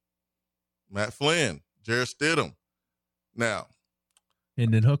 Jarrett Stidham. Now,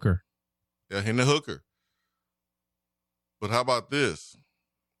 Hendon Hooker. Yeah, Hendon Hooker. But how about this?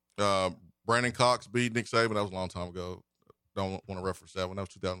 Brandon Cox beat Nick Saban. That was a long time ago. Don't want to reference that one. That was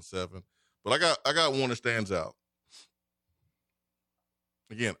 2007. But I got one that stands out.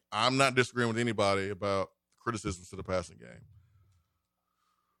 Again, I'm not disagreeing with anybody about criticisms to the passing game,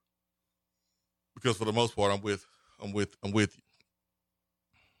 because for the most part, I'm with you.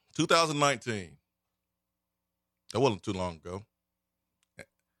 2019. That wasn't too long ago.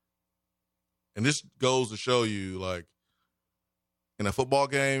 And this goes to show you, like, in a football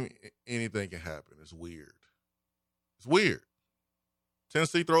game, anything can happen. It's weird.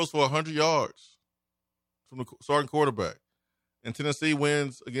 Tennessee throws for 100 yards from the starting quarterback. And Tennessee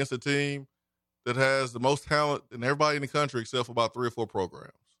wins against a team that has the most talent in everybody in the country except for about 3 or 4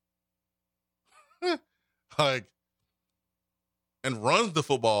 programs. And runs the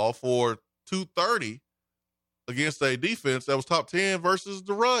football for 230 against a defense that was top 10 versus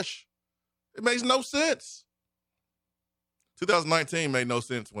the rush. It makes no sense. 2019 made no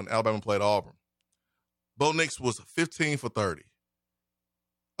sense when Alabama played Auburn. Bo Nix was 15 for 30,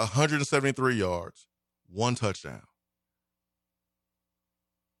 173 yards, 1 touchdown.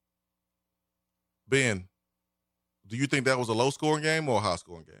 Ben, do you think that was a low-scoring game or a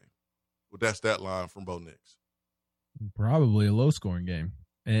high-scoring game with that stat line from Bo Nix? Probably a low-scoring game.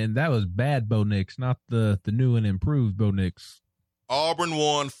 And that was bad Bo Nix, not the new and improved Bo Nix. Auburn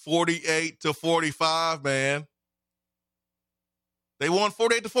won 48-45, man. They won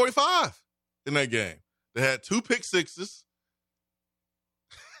 48-45 in that game. They had 2 pick sixes.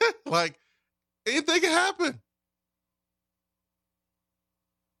 Like, anything can happen.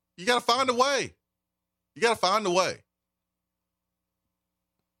 You got to find a way. You got to find a way.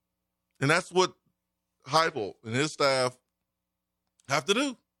 And that's what Heupel and his staff have to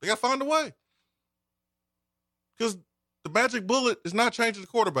do. They got to find a way. Because the magic bullet is not changing the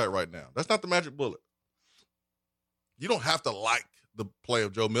quarterback right now. That's not the magic bullet. You don't have to like the play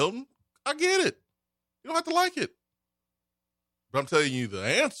of Joe Milton. I get it. You don't have to like it. But I'm telling you the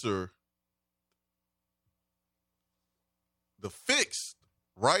answer, the fix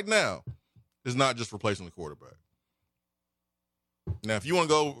right now is not just replacing the quarterback. Now, if you want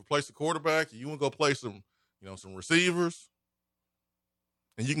to go replace the quarterback, you want to go play some, some receivers,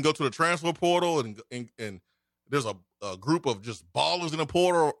 and you can go to the transfer portal and there's a group of just ballers in the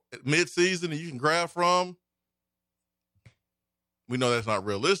portal mid-season that you can grab from. We know that's not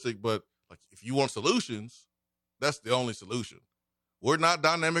realistic, but like if you want solutions, that's the only solution. We're not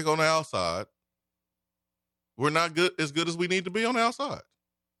dynamic on the outside. We're not as good as we need to be on the outside.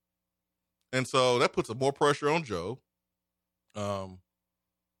 And so that puts more pressure on Joe.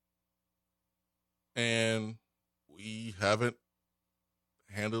 And we haven't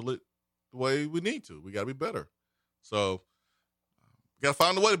handled it the way we need to. We got to be better. So we got to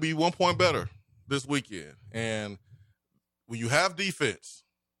find a way to be 1 point better this weekend. And when you have defense,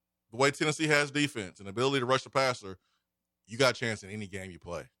 the way Tennessee has defense and ability to rush the passer, you got a chance in any game you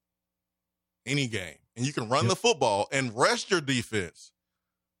play. Any game. And you can run the football and rest your defense.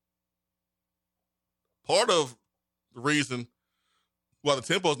 Part of the reason why the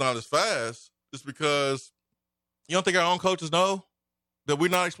tempo is not as fast is because you don't think our own coaches know that we're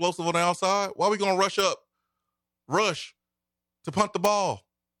not explosive on the outside? Why are we going to rush to punt the ball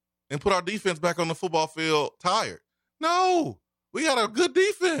and put our defense back on the football field tired? No, we got a good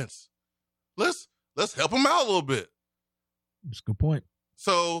defense. Let's help them out a little bit. That's a good point.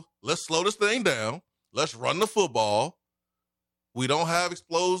 So let's slow this thing down. Let's run the football. We don't have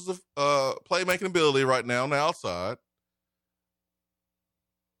explosive playmaking ability right now on the outside.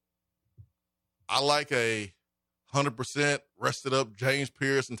 I like a 100% rested up James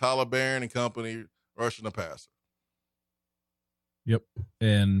Pierce and Tyler Barron and company rushing the passer. Yep.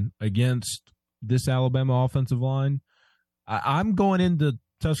 And against this Alabama offensive line, I'm going into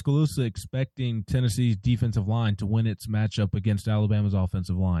Tuscaloosa expecting Tennessee's defensive line to win its matchup against Alabama's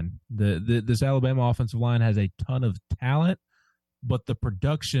offensive line. This Alabama offensive line has a ton of talent, but the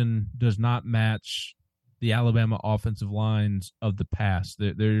production does not match the Alabama offensive lines of the past.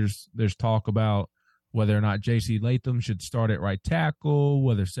 There's talk about whether or not J.C. Latham should start at right tackle,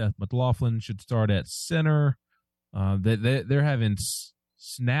 whether Seth McLaughlin should start at center. They're having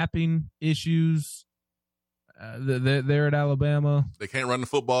snapping issues. They're at Alabama. They can't run the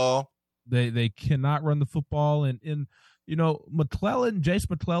football. They cannot run the football. And McClellan, Jace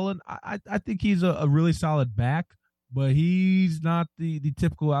McClellan, I think he's a really solid back, but he's not the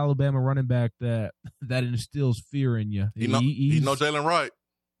typical Alabama running back that instills fear in you. He's no Jalen Wright.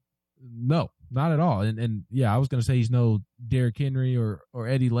 No, not at all. And yeah, I was going to say he's no Derrick Henry or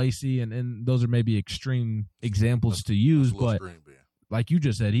Eddie Lacy, and those are maybe extreme examples to use, but like you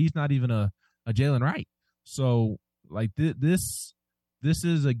just said, he's not even a Jalen Wright. So like this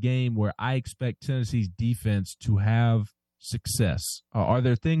is a game where I expect Tennessee's defense to have success. Are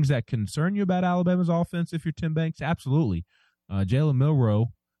there things that concern you about Alabama's offense if you're Tim Banks? Absolutely. Jalen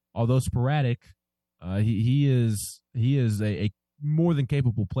Milroe, although sporadic, he is a more than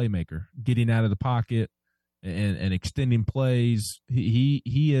capable playmaker, getting out of the pocket and extending plays. He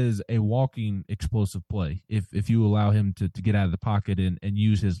is a walking explosive play if you allow him to get out of the pocket and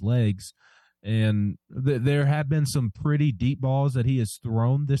use his legs. And there have been some pretty deep balls that he has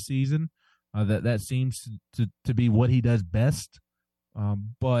thrown this season. That seems to be what he does best.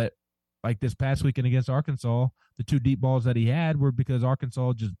 But like this past weekend against Arkansas, the 2 deep balls that he had were because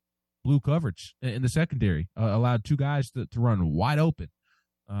Arkansas just blew coverage in the secondary, allowed 2 guys to run wide open,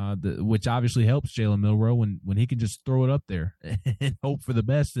 which obviously helps Jalen Milroe when he can just throw it up there and hope for the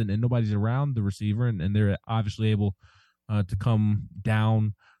best, and nobody's around the receiver, and they're obviously able to come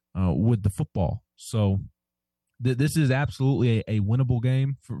down with the football. So this is absolutely a winnable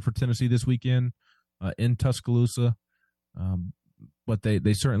game for Tennessee this weekend in Tuscaloosa. But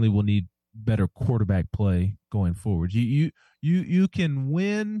they certainly will need better quarterback play going forward. You can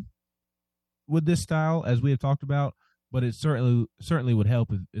win with this style, as we have talked about, but it certainly would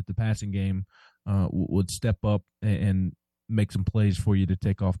help if the passing game would step up and make some plays for you to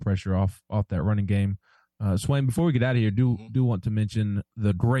take off pressure off that running game. Swain, before we get out of here, do want to mention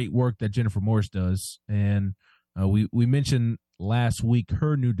the great work that Jennifer Morris does. And we mentioned last week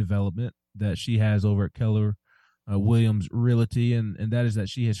her new development that she has over at Keller Williams Realty, and that is that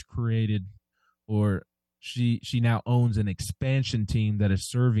she has created, or she now owns an expansion team that is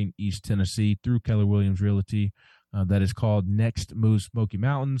serving East Tennessee through Keller Williams Realty that is called Next Move Smoky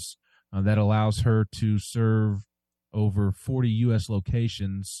Mountains. That allows her to serve over 40 U.S.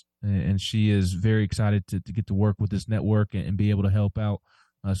 locations, and she is very excited to get to work with this network and be able to help out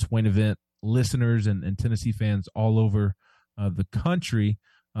Swain Event listeners and Tennessee fans all over the country.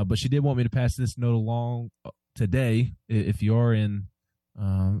 But she did want me to pass this note along today. If you are in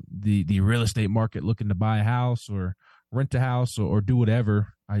the real estate market looking to buy a house or rent a house or do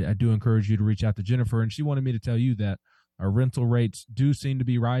whatever, I do encourage you to reach out to Jennifer. And she wanted me to tell you that our rental rates do seem to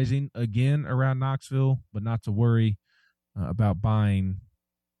be rising again around Knoxville, but not to worry about buying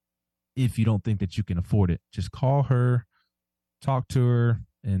if you don't think that you can afford it. Just call her, talk to her,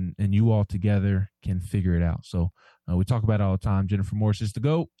 and you all together can figure it out. So we talk about it all the time. Jennifer Morris is the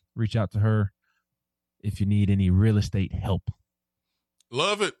GOAT. Reach out to her if you need any real estate help.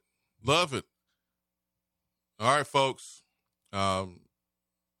 Love it. Love it. All right, folks.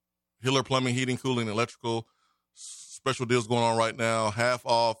 Hiller Plumbing, Heating, Cooling, Electrical. Special deals going on right now. Half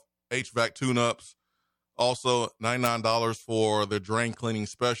off HVAC tune-ups. Also, $99 for their drain cleaning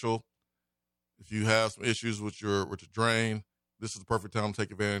special. If you have some issues with your drain, this is the perfect time to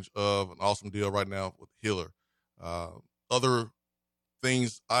take advantage of an awesome deal right now with Hiller. Other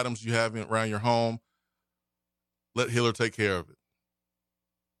things, items you have around your home, let Hiller take care of it.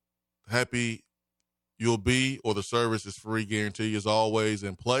 Happy you'll be, or the service is free guarantee is always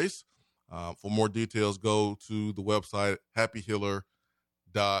in place. For more details, go to the website, happyhiller.com.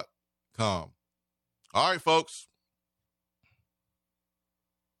 All right, folks.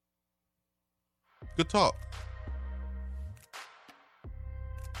 Good talk.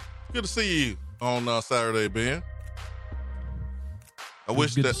 Good to see you on Saturday, Ben. I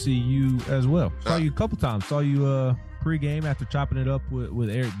wish good that to see you as well. Saw you a couple times. Saw you pre-game after chopping it up with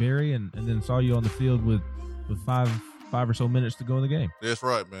Eric Berry, and then saw you on the field with five or so minutes to go in the game. That's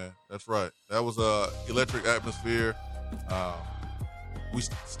right, man. That's right. That was a electric atmosphere. We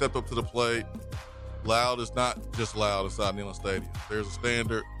stepped up to the plate. Loud is not just loud inside Neyland Stadium. There's a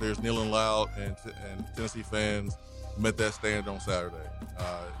standard. There's Neyland Loud, and Tennessee fans met that standard on Saturday.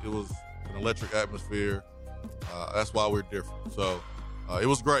 It was an electric atmosphere. That's why we're different. So it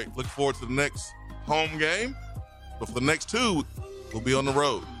was great. Looking forward to the next home game. But for the next two, we'll be on the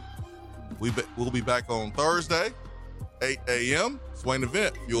road. We'll be back on Thursday, 8 a.m. Swain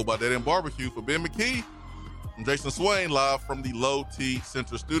Event, fueled by Dead End Barbecue. For Ben McKee, I'm Jason Swain, live from the Low T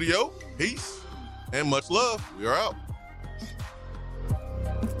Central Studio. Peace and much love. We are out.